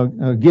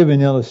 I'll give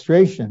an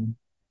illustration.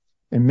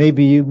 And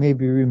maybe you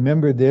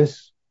remember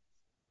this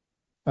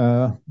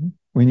when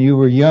you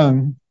were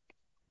young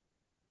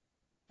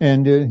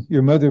and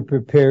your mother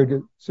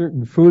prepared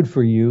certain food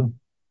for you.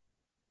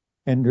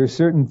 And there are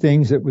certain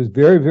things that was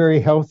very, very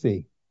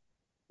healthy,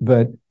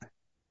 but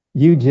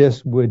you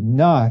just would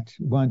not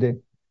want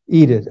to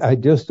eat it. I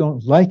just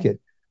don't like it.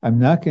 I'm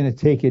not going to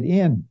take it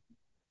in.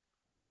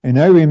 And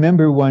I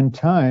remember one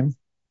time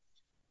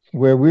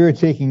where we were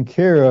taking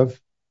care of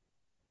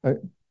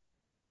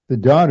the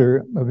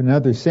daughter of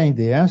another saint.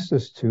 They asked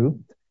us to,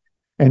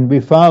 and we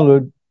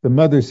followed the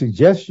mother's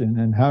suggestion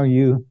and how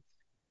you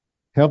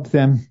help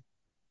them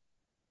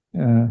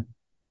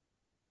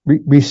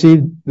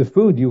receive the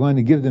food. You want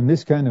to give them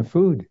this kind of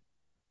food.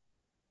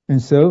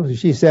 And so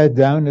she sat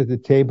down at the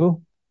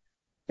table,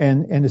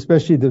 and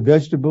especially the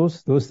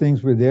vegetables, those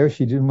things were there.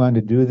 She didn't want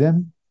to do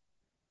them.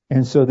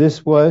 And so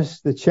this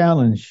was the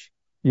challenge.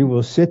 You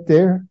will sit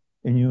there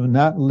and you will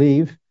not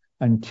leave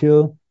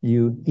until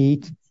you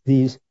eat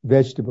these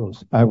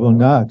vegetables. I will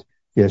not.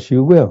 Yes,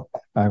 you will.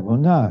 I will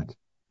not.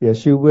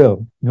 Yes, you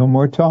will. No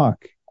more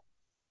talk.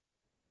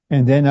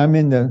 And then I'm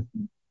in the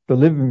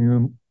living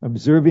room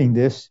observing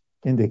this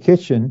in the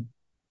kitchen.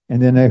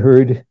 And then I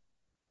heard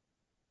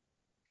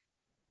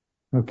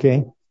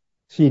Okay?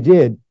 She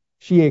did.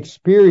 She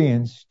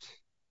experienced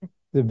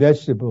the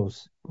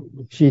vegetables.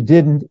 She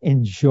didn't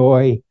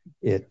enjoy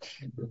it.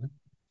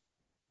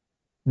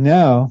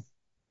 Now,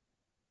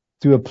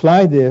 to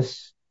apply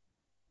this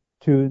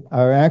to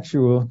our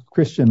actual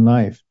Christian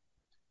life,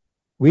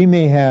 we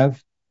may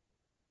have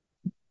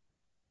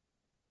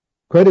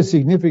quite a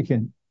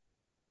significant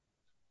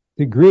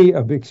degree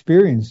of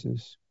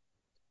experiences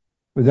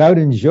without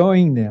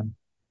enjoying them.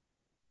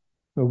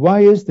 But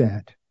why is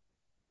that?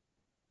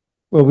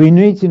 Well, we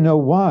need to know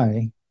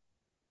why,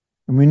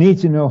 and we need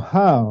to know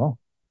how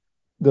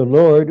the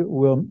Lord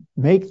will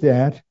make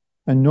that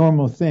a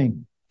normal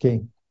thing.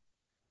 Okay.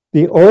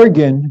 The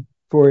organ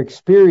for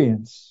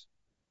experience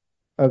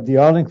of the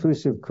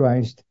all-inclusive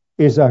Christ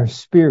is our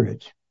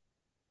spirit.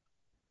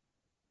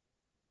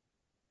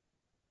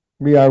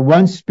 We are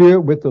one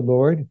spirit with the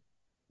Lord.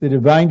 The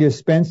divine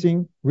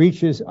dispensing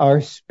reaches our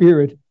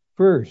spirit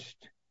first.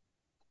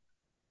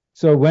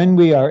 So when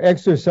we are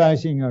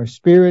exercising our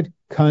spirit,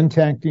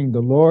 contacting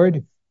the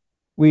Lord,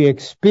 we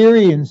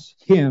experience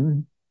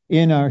him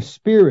in our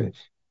spirit.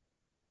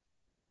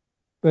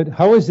 But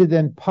how is it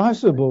then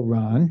possible,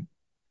 Ron,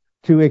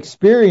 to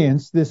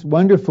experience this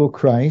wonderful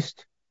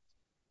Christ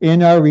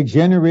in our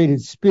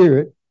regenerated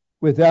spirit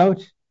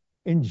without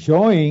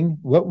enjoying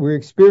what we're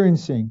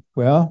experiencing?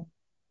 Well,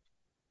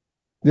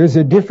 there's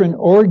a different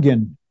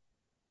organ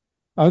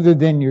other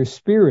than your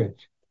spirit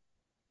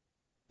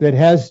that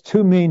has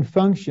two main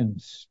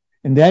functions,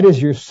 and that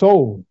is your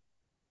soul.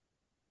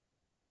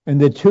 And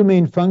the two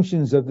main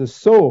functions of the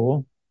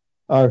soul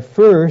are,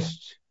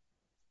 first,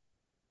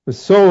 the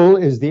soul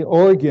is the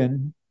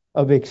organ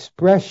of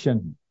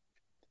expression.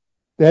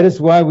 That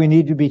is why we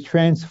need to be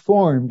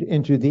transformed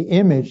into the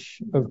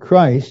image of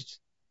Christ,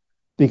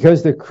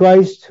 because the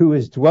Christ who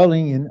is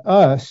dwelling in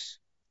us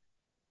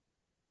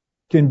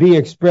can be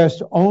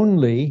expressed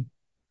only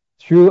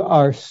through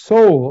our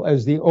soul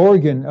as the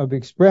organ of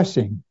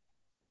expressing.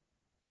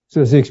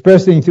 So it's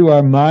expressing through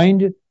our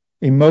mind,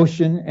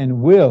 emotion,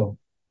 and will.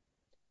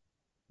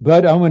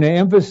 But I want to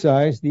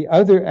emphasize the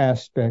other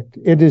aspect.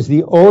 It is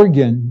the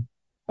organ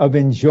of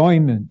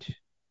enjoyment,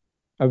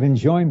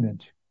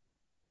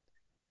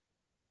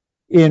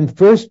 In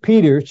 1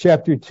 Peter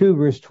chapter 2,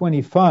 verse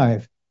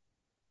 25,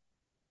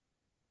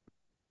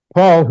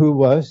 Paul, who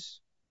was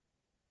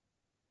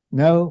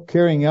now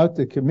carrying out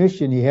the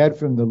commission he had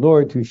from the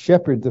Lord to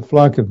shepherd the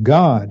flock of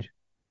God,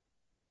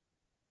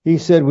 he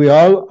said, we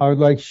all are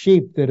like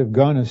sheep that have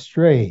gone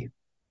astray.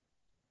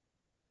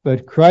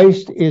 But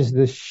Christ is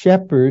the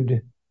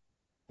shepherd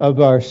of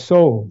our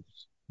souls.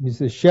 He's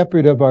the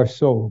shepherd of our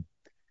soul.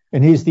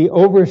 And he's the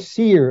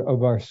overseer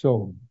of our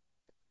soul.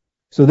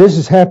 So this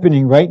is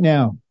happening right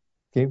now.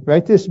 Okay,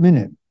 right this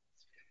minute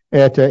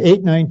at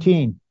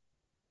 8:19.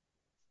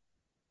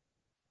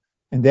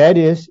 And that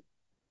is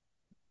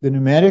the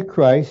pneumatic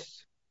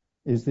Christ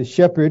is the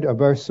shepherd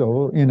of our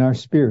soul in our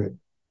spirit.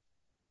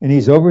 And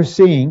he's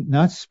overseeing,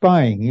 not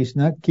spying. He's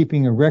not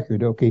keeping a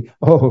record. Okay.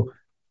 Oh,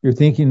 you're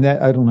thinking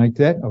that? I don't like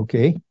that.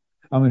 Okay.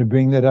 I'm going to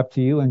bring that up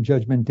to you on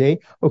Judgment Day.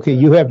 Okay.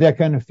 You have that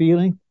kind of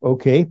feeling.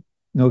 Okay.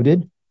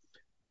 Noted.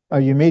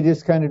 You made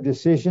this kind of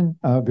decision.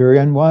 Very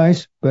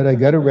unwise, but I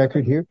got a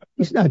record here.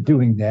 He's not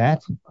doing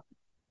that.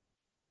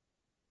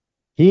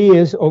 He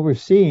is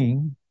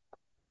overseeing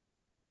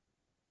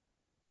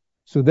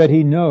so that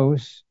he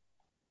knows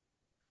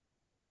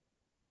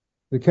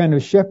the kind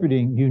of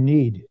shepherding you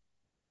need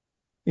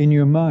in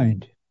your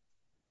mind,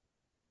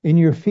 in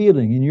your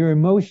feeling, in your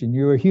emotion.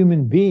 You're a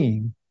human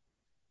being,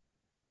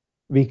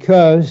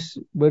 because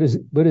what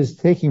is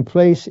taking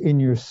place in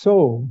your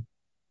soul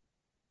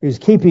is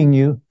keeping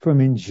you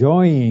from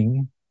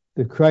enjoying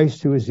the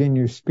Christ who is in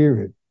your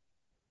spirit.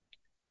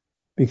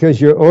 Because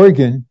your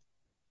organ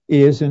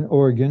is an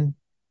organ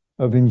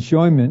of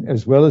enjoyment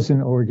as well as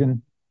an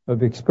organ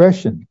of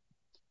expression.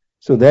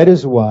 So that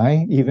is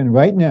why, even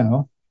right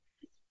now,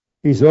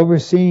 he's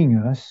overseeing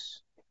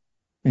us,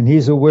 and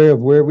he's aware of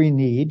where we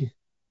need,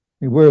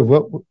 aware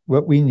of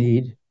what we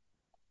need,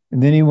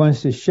 and then he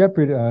wants to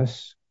shepherd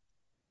us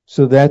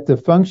so that the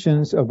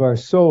functions of our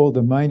soul,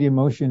 the mind,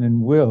 emotion,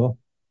 and will,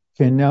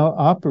 can now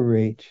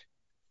operate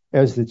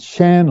as the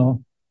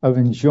channel of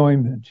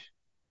enjoyment.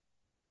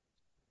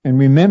 And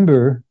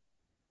remember,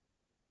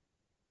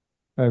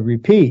 I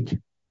repeat,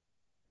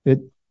 that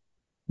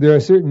there are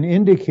certain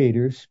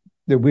indicators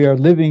that we are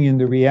living in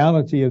the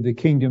reality of the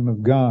kingdom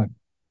of God.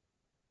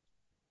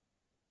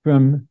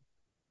 From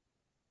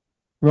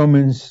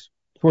Romans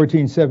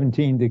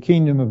 14:17, the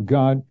kingdom of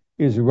God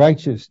is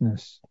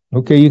righteousness.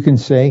 Okay, you can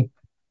say,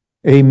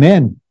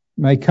 amen.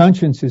 My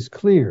conscience is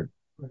clear.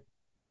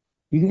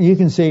 You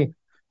can say,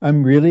 I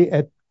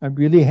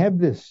really have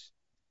this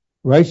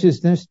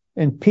righteousness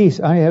and peace.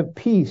 I have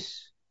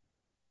peace.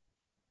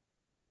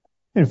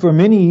 And for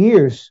many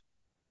years,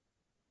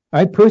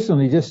 I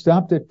personally just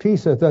stopped at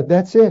peace. I thought,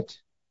 that's it.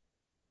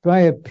 If I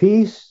have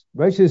peace,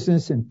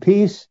 righteousness, and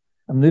peace,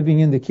 I'm living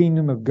in the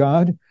kingdom of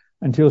God,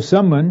 until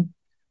someone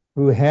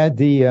who had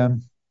the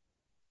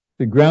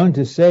ground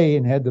to say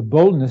and had the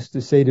boldness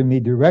to say to me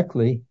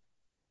directly,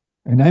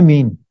 and I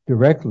mean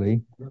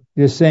directly.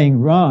 They're saying,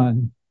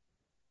 Ron,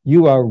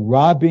 you are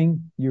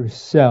robbing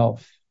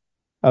yourself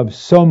of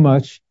so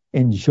much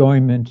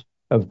enjoyment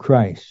of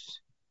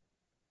Christ.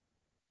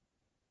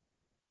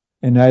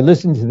 And I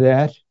listened to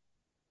that.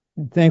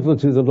 I'm thankful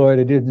to the Lord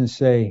I didn't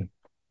say,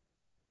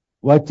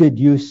 what did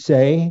you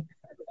say?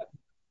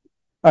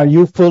 Are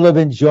you full of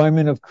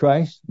enjoyment of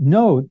Christ?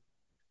 No,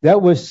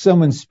 that was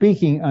someone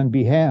speaking on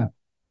behalf.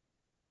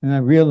 And I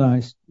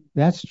realized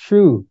that's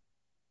true.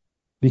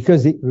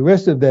 Because the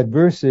rest of that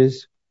verse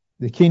is,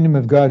 the kingdom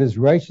of God is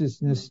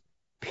righteousness,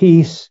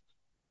 peace,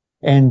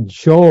 and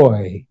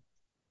joy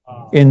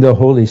in the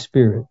Holy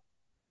Spirit.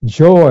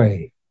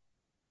 Joy.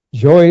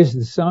 Joy is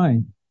the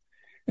sign.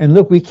 And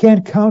look, we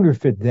can't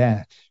counterfeit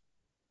that.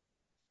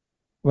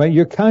 Right?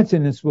 Your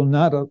countenance will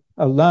not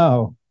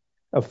allow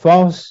a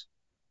false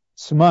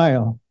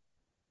smile.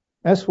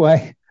 That's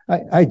why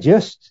I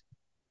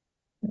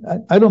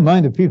don't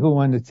mind if people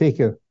want to take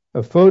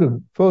a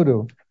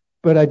photo,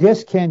 but I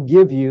just can't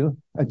give you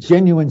a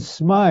genuine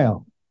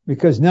smile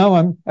because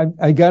now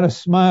I got a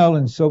smile,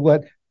 and so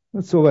what,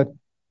 come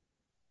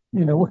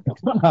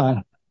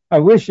on. I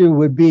wish it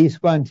would be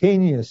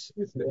spontaneous,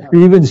 or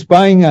even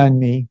spying on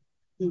me,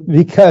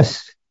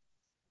 because,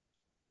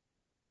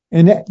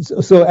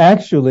 so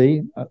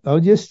actually, I'll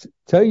just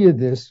tell you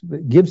this,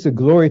 it gives the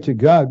glory to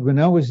God. When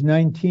I was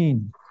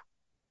 19,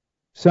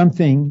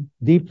 something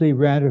deeply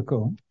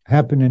radical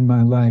happened in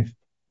my life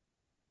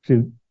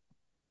to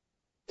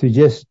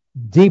just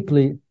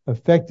deeply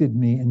affected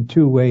me in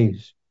two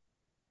ways.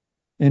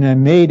 And I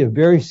made a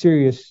very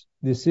serious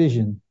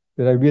decision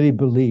that I really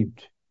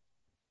believed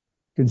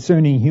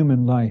concerning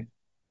human life,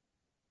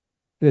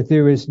 that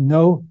there is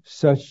no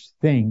such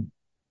thing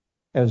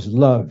as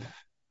love,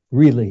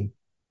 really.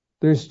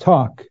 There's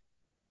talk.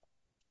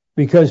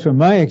 Because from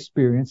my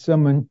experience,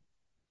 someone,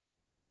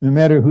 no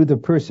matter who the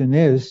person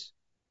is,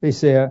 they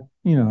say, I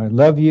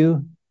love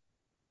you.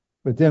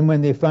 But then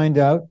when they find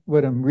out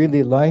what I'm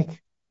really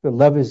like, the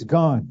love is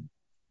gone.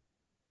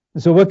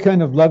 And so what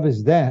kind of love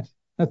is that?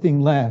 Nothing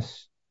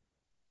lasts.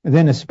 And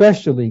then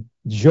especially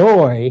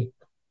joy,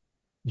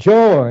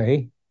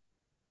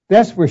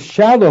 that's for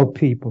shallow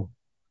people.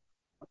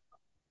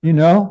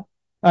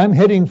 I'm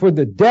heading for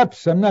the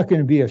depths. I'm not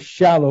going to be a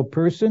shallow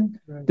person.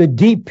 Right. The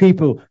deep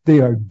people, they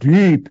are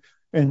deep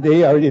and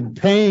they are in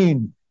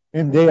pain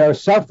and they are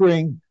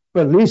suffering,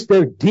 but at least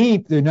they're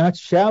deep. They're not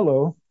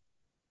shallow.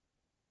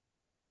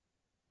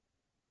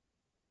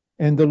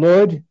 And the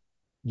Lord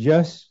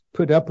just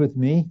put up with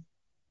me.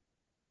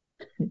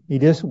 He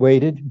just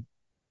waited.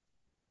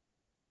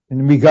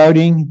 And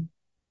regarding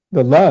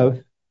the love,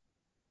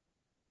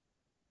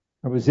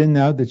 I was in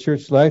now the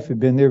church life. I'd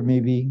been there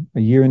maybe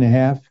a year and a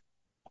half.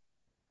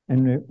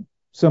 And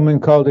someone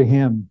called a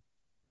hymn,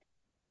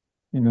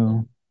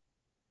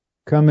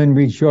 come and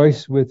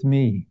rejoice with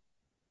me,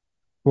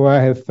 for I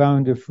have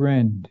found a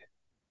friend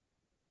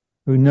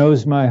who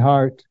knows my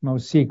heart,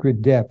 most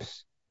secret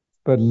depths,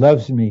 but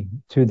loves me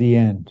to the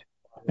end.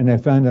 And I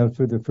found out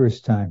for the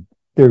first time,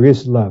 there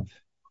is love.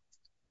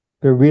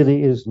 There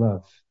really is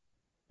love.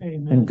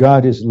 Amen. And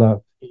God is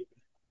love.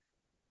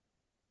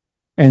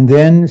 And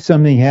then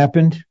something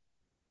happened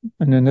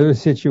in another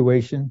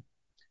situation.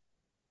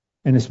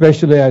 And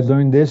especially I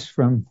learned this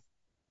from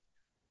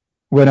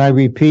when I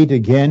repeat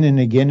again and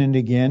again and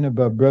again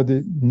about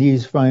Brother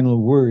Nee's final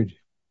word.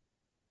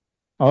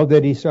 All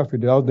that he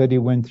suffered, all that he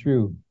went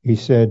through, he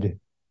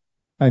said,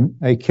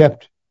 I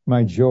kept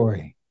my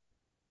joy.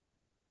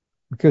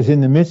 Because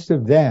in the midst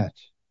of that,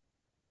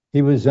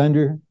 he was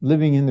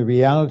living in the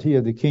reality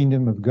of the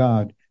kingdom of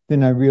God.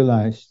 Then I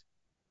realized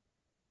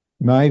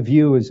my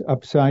view is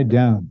upside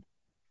down.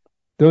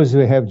 Those who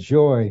have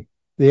joy,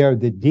 they are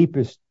the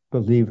deepest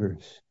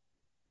believers.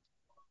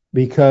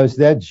 Because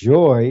that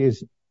joy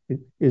is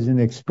an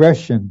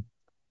expression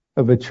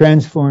of a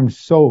transformed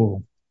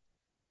soul,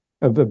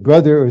 of a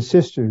brother or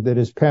sister that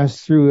has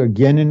passed through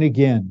again and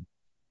again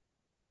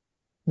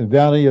the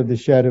valley of the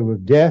shadow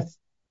of death,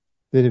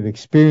 that have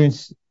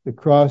experienced the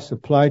cross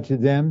applied to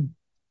them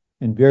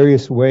in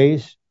various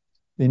ways.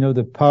 They know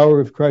the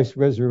power of Christ's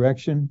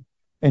resurrection,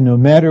 and no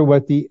matter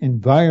what the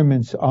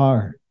environments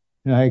are,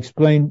 and I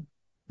explained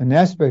an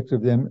aspect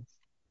of them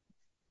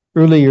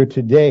earlier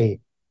today,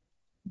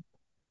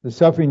 the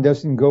suffering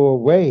doesn't go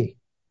away,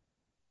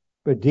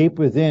 but deep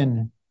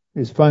within,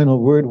 his final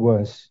word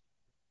was,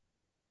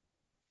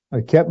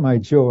 I kept my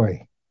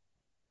joy.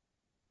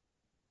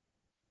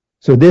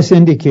 So this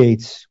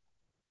indicates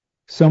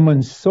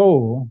someone's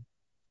soul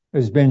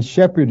has been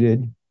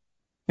shepherded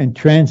and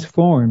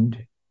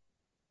transformed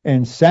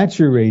and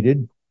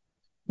saturated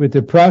with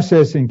the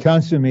process and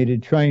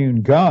consummated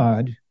triune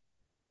God,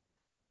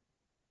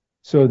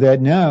 so that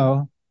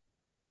now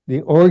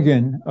the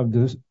organ of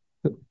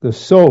the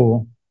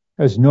soul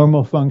has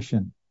normal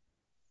function.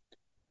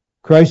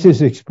 Christ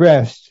is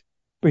expressed,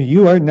 but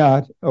you are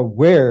not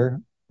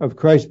aware of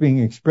Christ being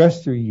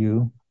expressed through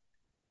you,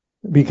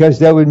 because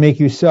that would make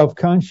you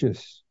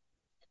self-conscious.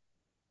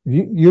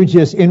 You're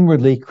just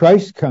inwardly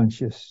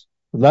Christ-conscious,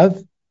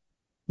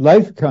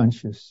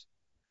 life-conscious.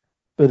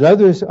 But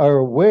others are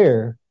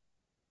aware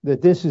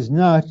that this is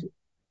not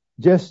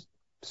just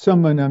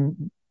someone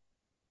I'm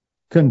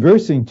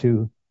conversing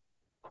to.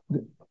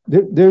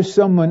 There's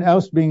someone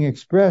else being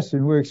expressed,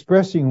 and we're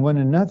expressing one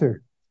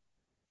another.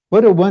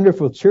 What a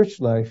wonderful church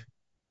life.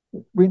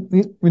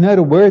 We're not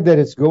aware that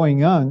it's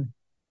going on.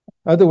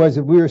 Otherwise,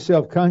 if we were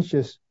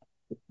self-conscious,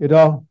 it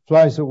all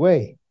flies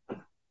away.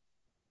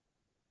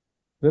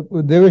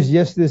 But there is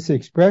just this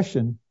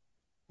expression,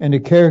 and a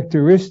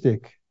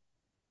characteristic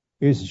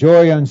is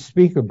joy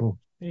unspeakable.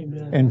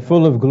 Amen. And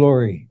full of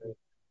glory.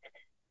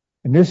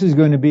 And this is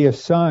going to be a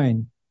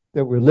sign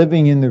that we're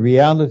living in the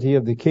reality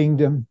of the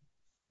kingdom.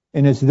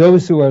 And it's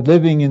those who are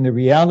living in the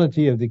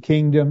reality of the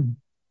kingdom,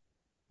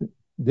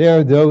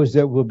 they're those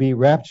that will be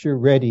rapture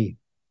ready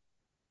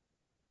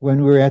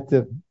when we're at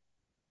the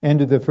end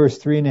of the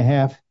first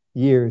 3.5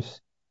 years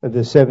of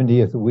the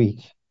 70th week.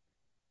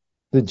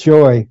 The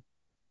joy,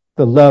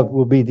 the love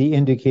will be the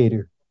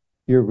indicator.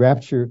 You're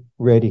rapture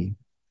ready.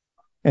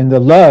 And the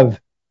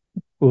love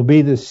will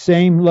be the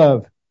same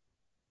love.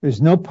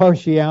 There's no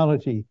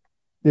partiality.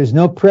 There's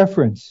no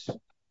preference.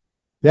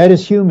 That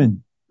is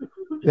human.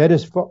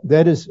 That's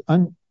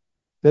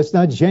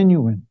not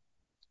genuine.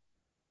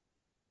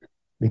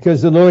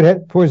 Because the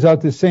Lord pours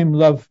out the same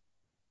love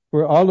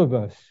for all of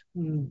us.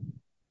 And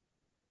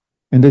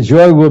the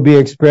joy will be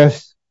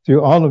expressed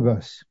through all of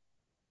us.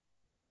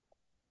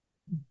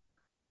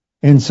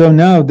 And so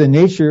now the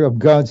nature of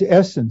God's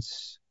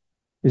essence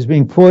is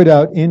being poured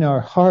out in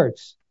our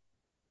hearts.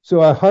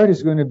 So our heart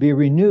is going to be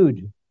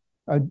renewed.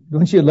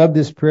 Don't you love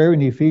this prayer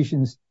in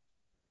Ephesians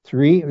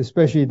 3,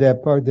 especially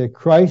that part that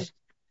Christ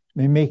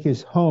may make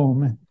his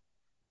home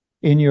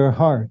in your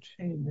heart?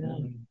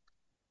 Amen.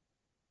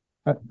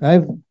 What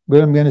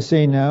I'm going to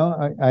say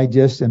now, I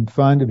just am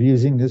fond of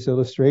using this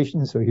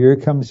illustration. So here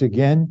it comes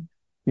again.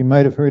 You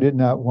might have heard it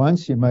not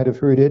once. You might have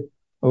heard it,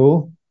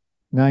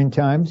 9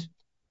 times.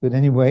 But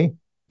anyway,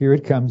 here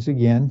it comes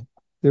again.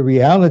 The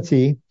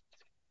reality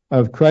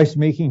of Christ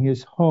making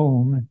his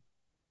home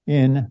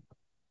in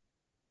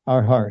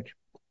our heart.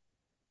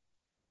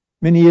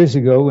 Many years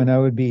ago, when I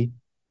would be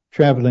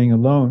traveling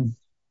alone,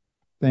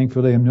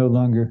 thankfully I'm no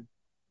longer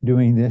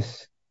doing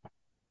this,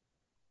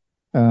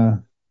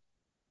 and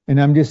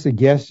I'm just a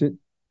guest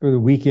for the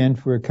weekend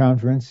for a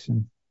conference,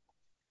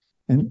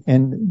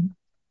 and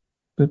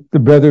the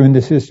brother and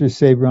the sister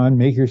say, Ron,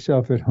 make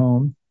yourself at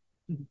home.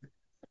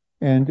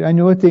 And I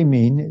know what they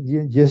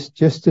mean,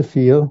 just to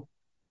feel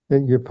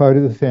that you're part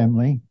of the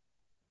family.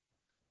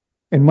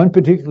 And one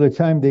particular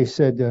time they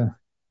said,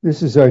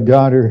 this is our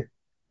daughter's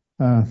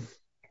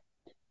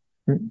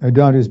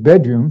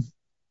bedroom,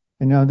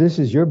 and now this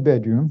is your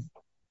bedroom.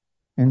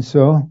 And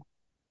so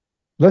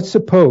let's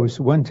suppose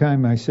one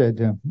time I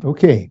said,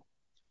 okay,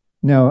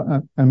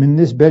 now I'm in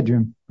this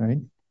bedroom, right?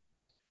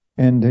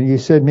 And you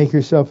said, make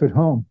yourself at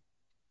home.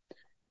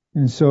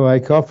 And so I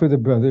call for the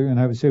brother, and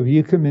I would say, will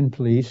you come in,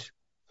 please?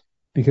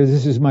 Because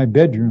this is my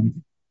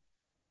bedroom.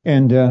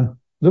 And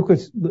look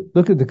at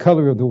the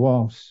color of the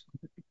walls.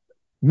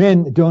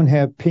 Men don't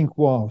have pink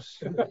walls.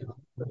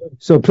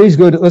 So please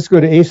let's go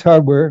to Ace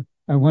Hardware.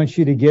 I want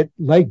you to get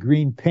light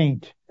green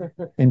paint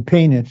and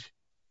paint it.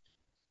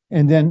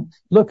 And then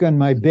look on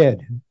my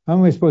bed. How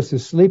am I supposed to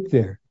sleep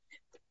there?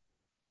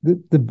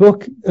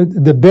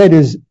 The bed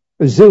is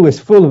a zoo. It's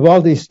full of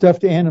all these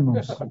stuffed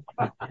animals.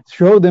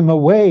 Throw them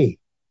away.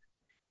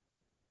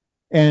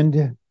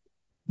 And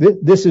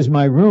this is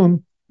my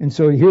room. And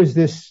so here's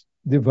this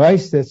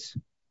device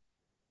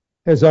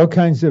has all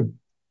kinds of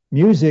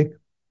music,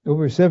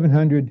 over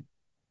 700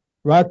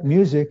 rock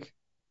music.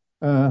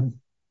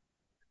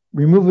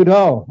 Remove it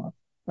all.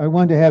 I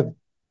want to have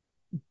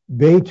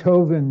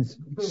Beethoven's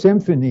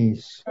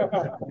symphonies.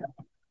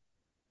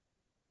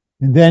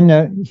 And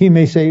then he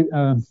may say,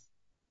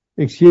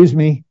 excuse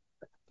me,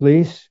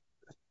 please.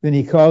 Then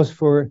he calls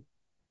for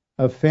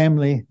a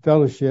family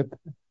fellowship.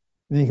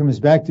 And he comes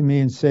back to me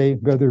and say,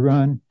 Brother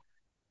Ron,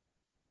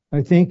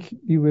 I think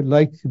you would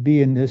like to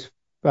be in this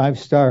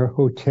 5-star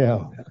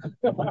hotel.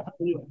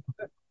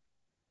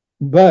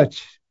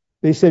 But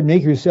they said,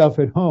 make yourself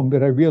at home.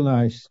 But I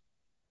realized,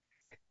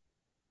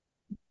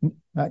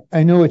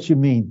 I know what you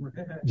mean.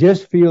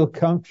 Just feel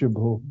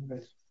comfortable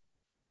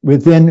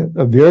within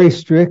a very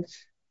strict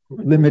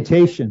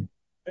limitation.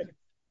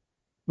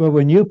 But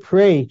when you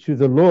pray to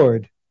the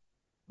Lord,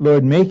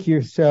 make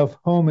yourself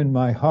home in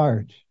my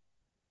heart.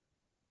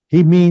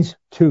 He means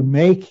to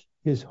make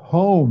his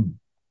home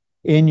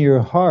in your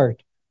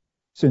heart.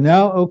 So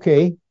now,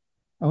 okay,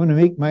 I'm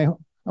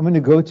going to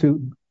go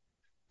to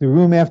the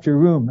room after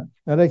room.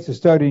 I'd like to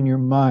start in your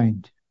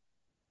mind.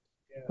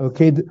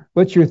 Okay,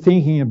 what you're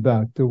thinking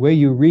about, the way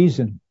you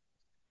reason,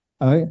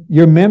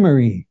 your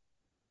memory.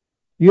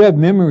 You have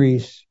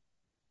memories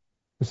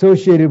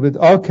associated with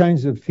all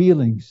kinds of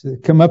feelings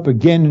that come up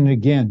again and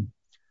again.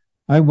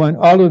 I want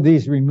all of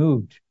these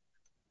removed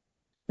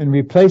and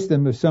replace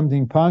them with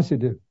something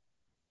positive.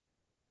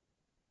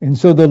 And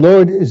so the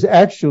Lord is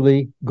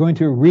actually going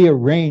to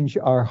rearrange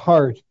our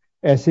heart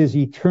as his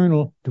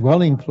eternal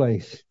dwelling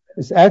place.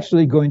 It's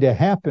actually going to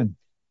happen.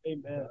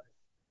 Amen.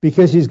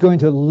 Because he's going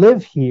to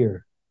live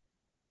here.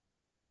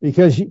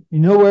 Because you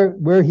know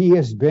where he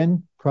has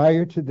been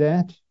prior to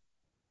that?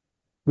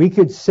 We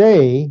could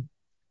say,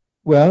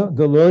 well,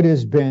 the Lord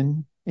has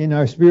been in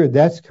our spirit.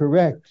 That's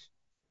correct.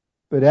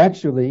 But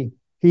actually,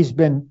 he's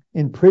been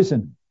in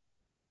prison.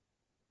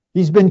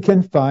 He's been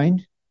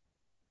confined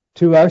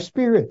to our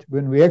spirit.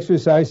 When we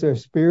exercise our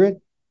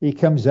spirit, he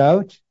comes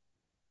out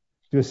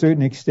to a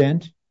certain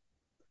extent,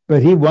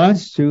 but he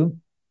wants to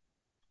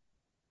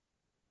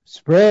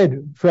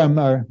spread from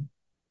our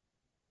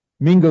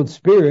mingled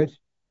spirit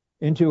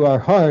into our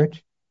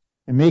heart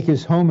and make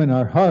his home in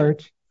our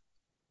heart.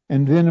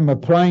 And then I'm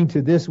applying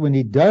to this, when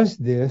he does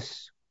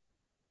this,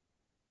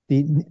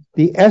 the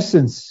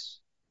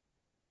essence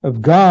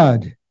of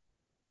God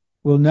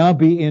will now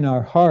be in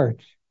our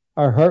heart.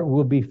 Our heart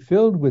will be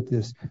filled with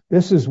this.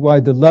 This is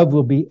why the love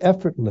will be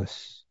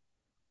effortless.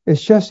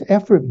 It's just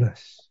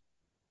effortless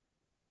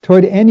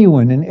toward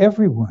anyone and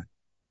everyone,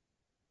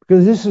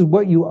 because this is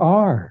what you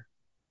are.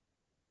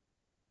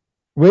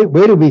 Wait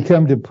till we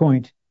come to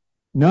point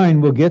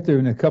 9. We'll get there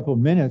in a couple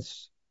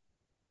minutes.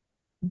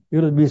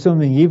 It'll be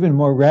something even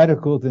more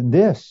radical than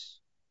this.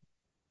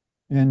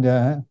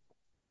 And,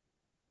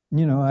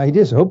 I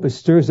just hope it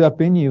stirs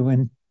up in you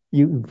and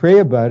you pray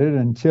about it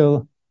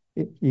until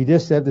you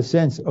just have the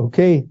sense,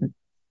 okay,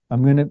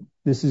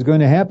 this is going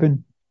to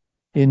happen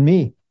in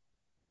me.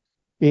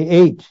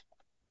 8.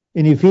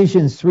 In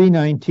Ephesians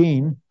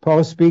 3:19,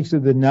 Paul speaks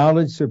of the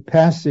knowledge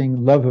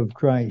surpassing love of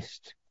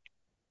Christ.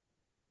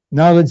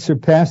 Knowledge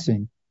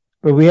surpassing.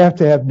 But we have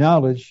to have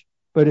knowledge,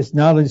 but it's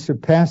knowledge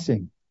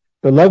surpassing.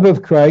 The love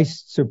of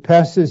Christ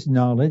surpasses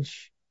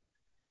knowledge,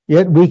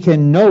 yet we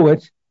can know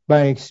it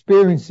by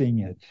experiencing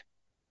it.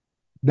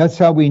 That's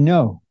how we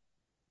know.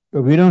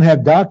 But we don't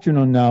have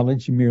doctrinal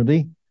knowledge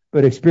merely,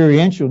 but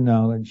experiential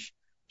knowledge.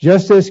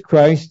 Just as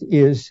Christ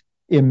is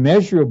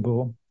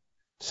immeasurable,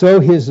 so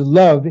his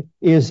love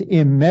is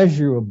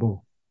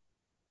immeasurable.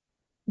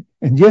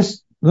 And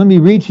just let me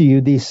read to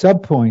you these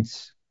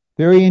subpoints.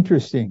 Very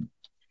interesting.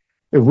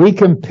 If we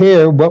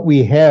compare what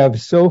we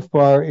have so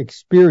far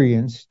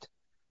experienced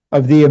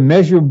of the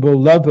immeasurable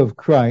love of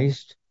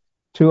Christ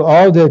to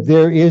all that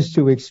there is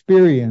to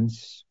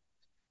experience,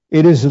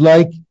 it is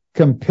like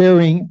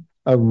comparing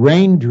a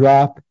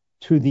raindrop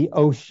to the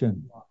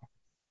ocean.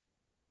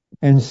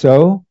 And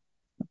so,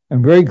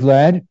 I'm very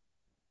glad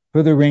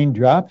for the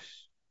raindrops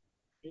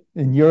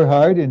in your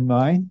heart and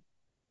mine,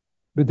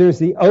 but there's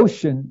the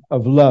ocean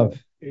of love.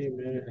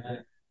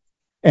 Amen.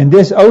 And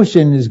this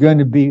ocean is going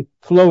to be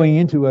flowing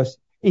into us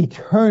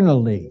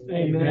eternally.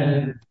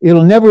 Amen.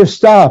 It'll never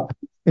stop.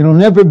 It'll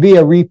never be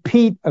a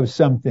repeat of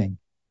something.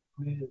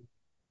 Amen.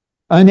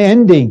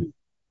 Unending.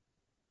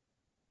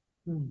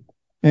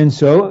 And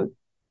so,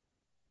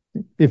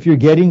 if you're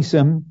getting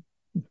some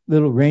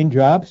little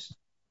raindrops,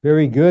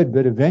 very good,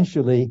 but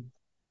eventually,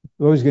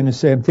 the Lord's going to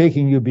say, I'm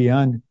taking you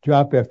beyond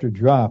drop after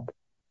drop.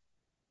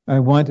 I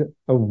want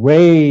a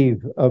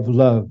wave of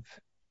love.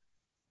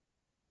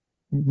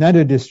 Not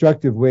a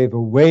destructive wave,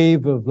 a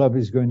wave of love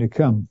is going to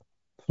come,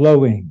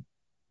 flowing.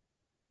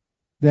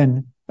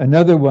 Then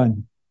another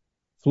one,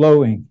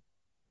 flowing.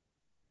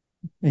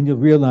 And you'll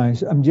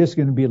realize, I'm just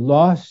going to be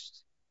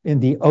lost in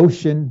the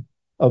ocean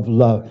of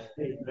love.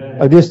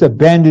 Amen. I'll just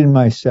abandon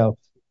myself.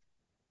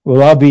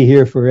 We'll all be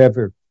here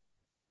forever.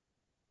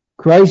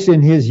 Christ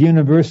in his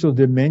universal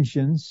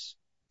dimensions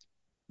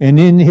and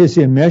in his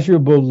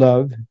immeasurable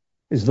love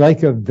is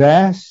like a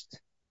vast,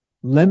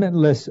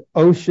 limitless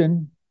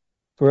ocean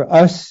for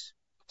us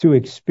to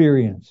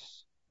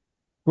experience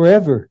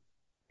forever.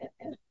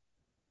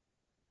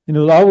 And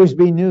it'll always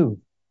be new.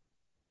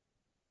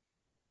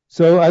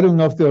 So I don't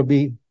know if there'll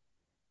be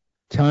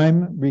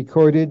time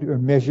recorded or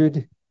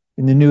measured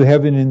in the new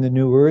heaven and the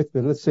new earth,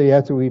 but let's say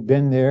after we've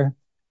been there,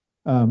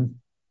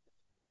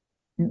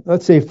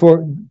 let's say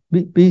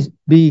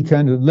be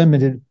kind of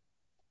limited,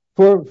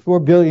 4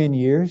 billion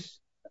years,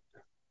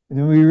 and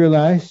then we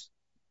realize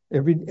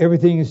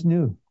everything is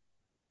new.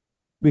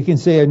 We can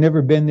say, I've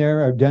never been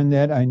there, I've done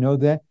that, I know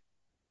that,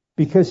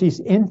 because he's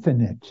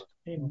infinite.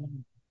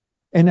 Amen.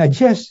 And I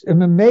just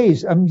am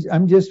amazed.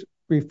 I'm just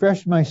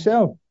refreshed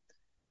myself.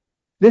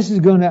 This is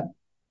going to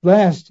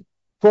last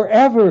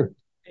forever.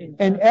 Amen.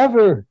 And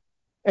ever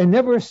and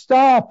never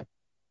stop.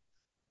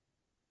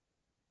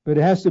 But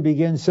it has to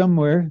begin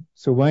somewhere,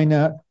 so why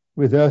not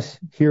with us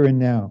here and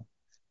now?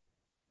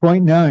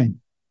 Point 9.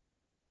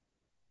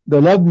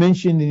 The love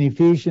mentioned in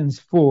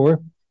Ephesians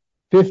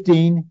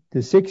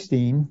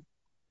 4:15-16,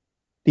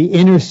 the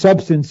inner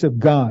substance of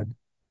God.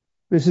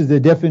 This is the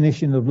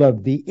definition of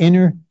love. The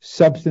inner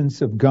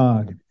substance of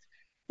God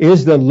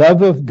is the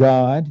love of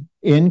God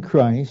in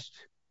Christ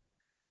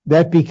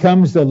that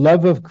becomes the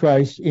love of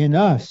Christ in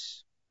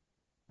us.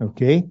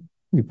 Okay,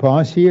 we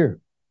pause here.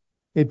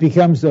 It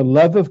becomes the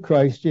love of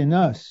Christ in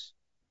us,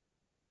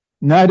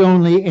 not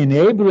only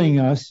enabling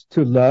us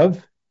to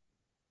love,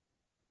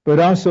 but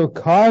also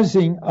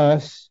causing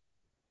us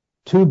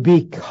to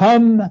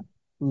become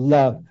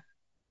love.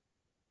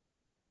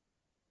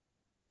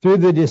 Through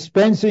the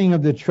dispensing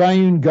of the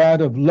triune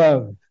God of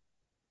love,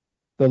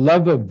 the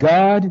love of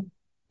God,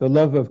 the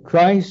love of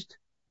Christ,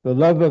 the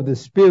love of the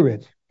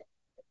Spirit,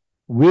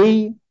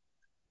 we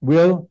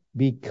will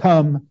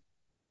become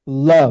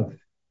love.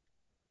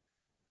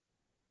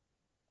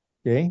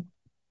 Okay?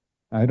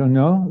 I don't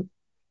know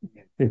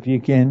if you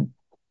can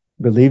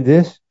believe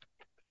this.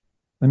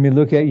 Let me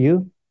look at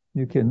you.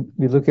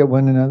 We look at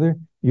one another.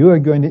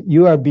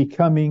 You are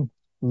becoming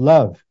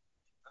love.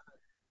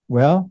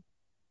 Well,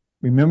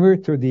 remember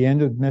toward the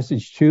end of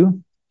message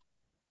 2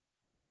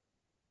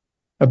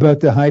 about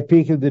the high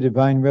peak of the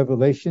divine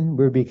revelation,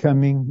 we're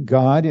becoming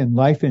God in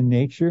life and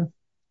nature.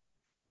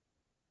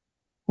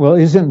 Well,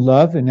 isn't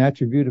love an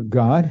attribute of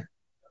God?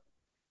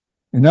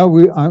 And now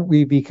aren't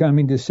we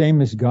becoming the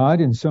same as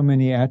God in so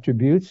many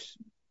attributes?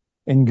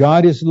 And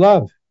God is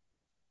love.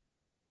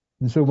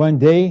 And so one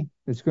day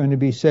it's going to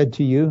be said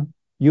to you,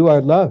 you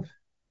are love.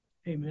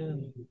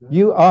 Amen.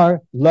 You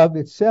are love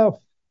itself.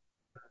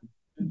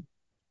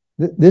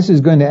 This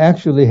is going to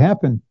actually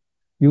happen.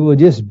 You will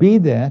just be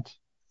that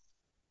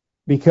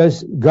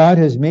because God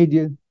has made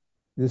you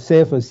the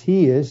selfless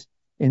He is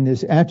in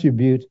this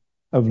attribute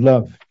of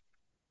love.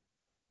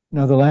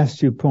 Now the last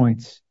 2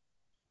 points.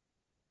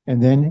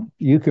 And then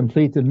you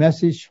complete the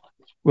message.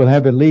 We'll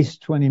have at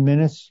least 20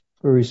 minutes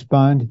for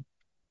respond.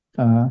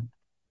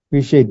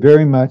 Appreciate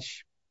very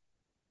much.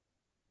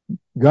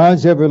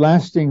 God's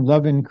everlasting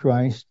love in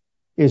Christ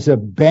is a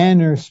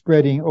banner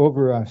spreading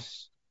over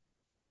us,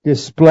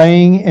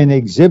 displaying and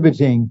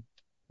exhibiting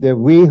that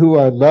we who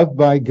are loved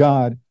by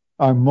God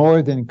are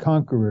more than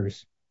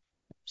conquerors.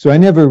 So I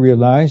never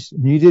realized,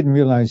 and you didn't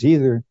realize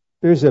either,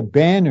 there's a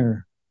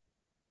banner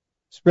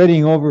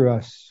spreading over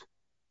us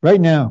right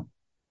now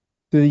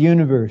to the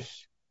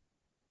universe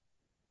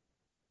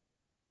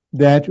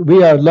that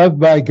we are loved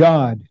by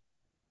God.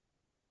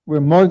 We're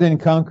more than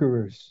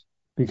conquerors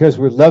because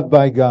we're loved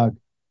by God.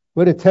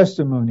 What a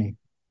testimony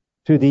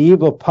to the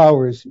evil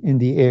powers in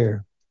the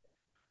air.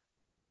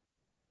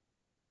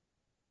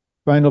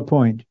 Final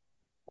point.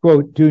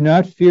 Quote, do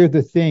not fear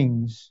the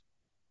things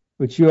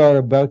which you are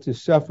about to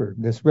suffer.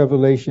 That's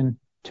Revelation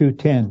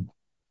 2:10.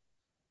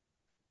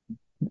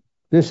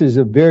 This is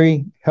a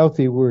very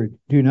healthy word.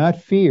 Do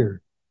not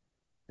fear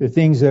the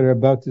things that are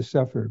about to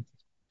suffer.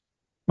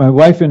 My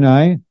wife and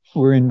I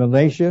were in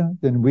Malaysia,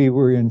 then we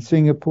were in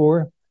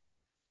Singapore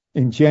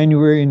in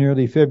January and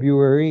early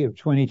February of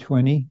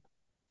 2020.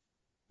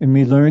 And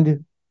we learned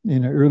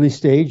in an early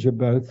stage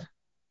about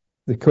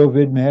the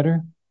COVID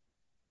matter.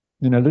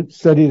 And I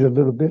studied a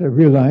little bit. I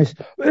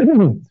realized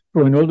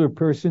for an older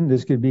person,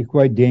 this could be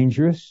quite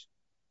dangerous.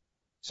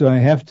 So I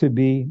have to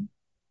be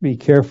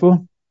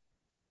careful.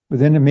 But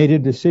then I made a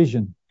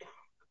decision.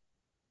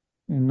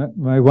 And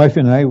my wife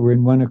and I were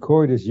in one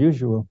accord as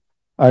usual.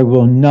 I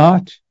will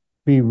not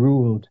be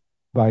ruled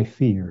by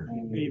fear.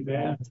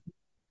 Amen.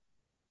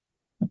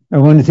 I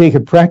want to take a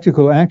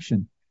practical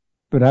action,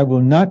 but I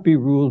will not be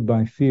ruled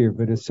by fear.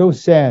 But it's so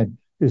sad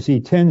to see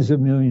tens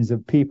of millions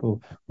of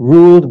people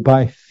ruled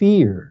by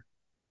fear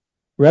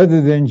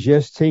rather than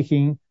just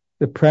taking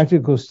the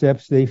practical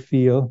steps they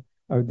feel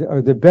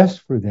are the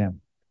best for them.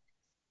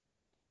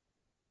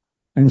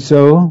 And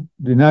so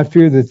do not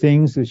fear the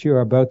things that you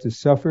are about to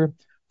suffer,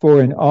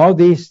 for in all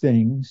these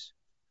things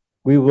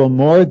we will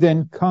more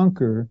than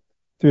conquer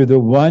through the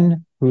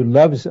one who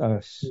loves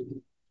us,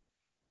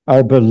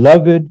 our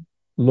beloved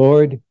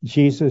Lord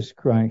Jesus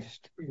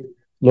Christ,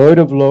 Lord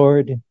of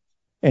Lords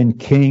and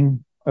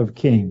King of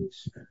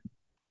Kings.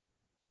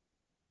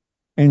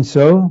 And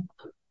so,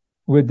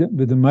 would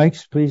the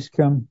mics please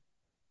come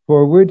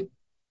forward?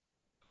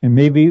 And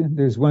maybe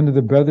there's one of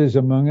the brothers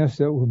among us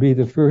that will be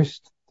the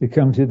first to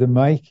come to the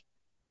mic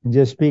and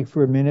just speak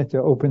for a minute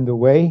to open the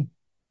way,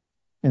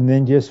 and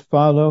then just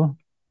follow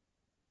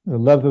the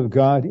love of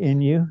God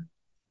in you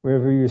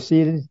wherever you're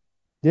seated.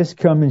 Just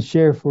come and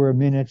share for a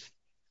minute.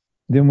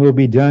 Then we'll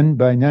be done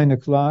by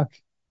 9:00,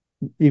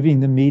 leaving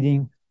the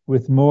meeting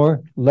with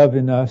more love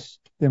in us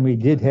than we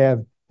did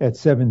have at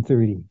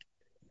 7:30.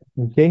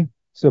 Okay?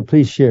 So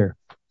please share.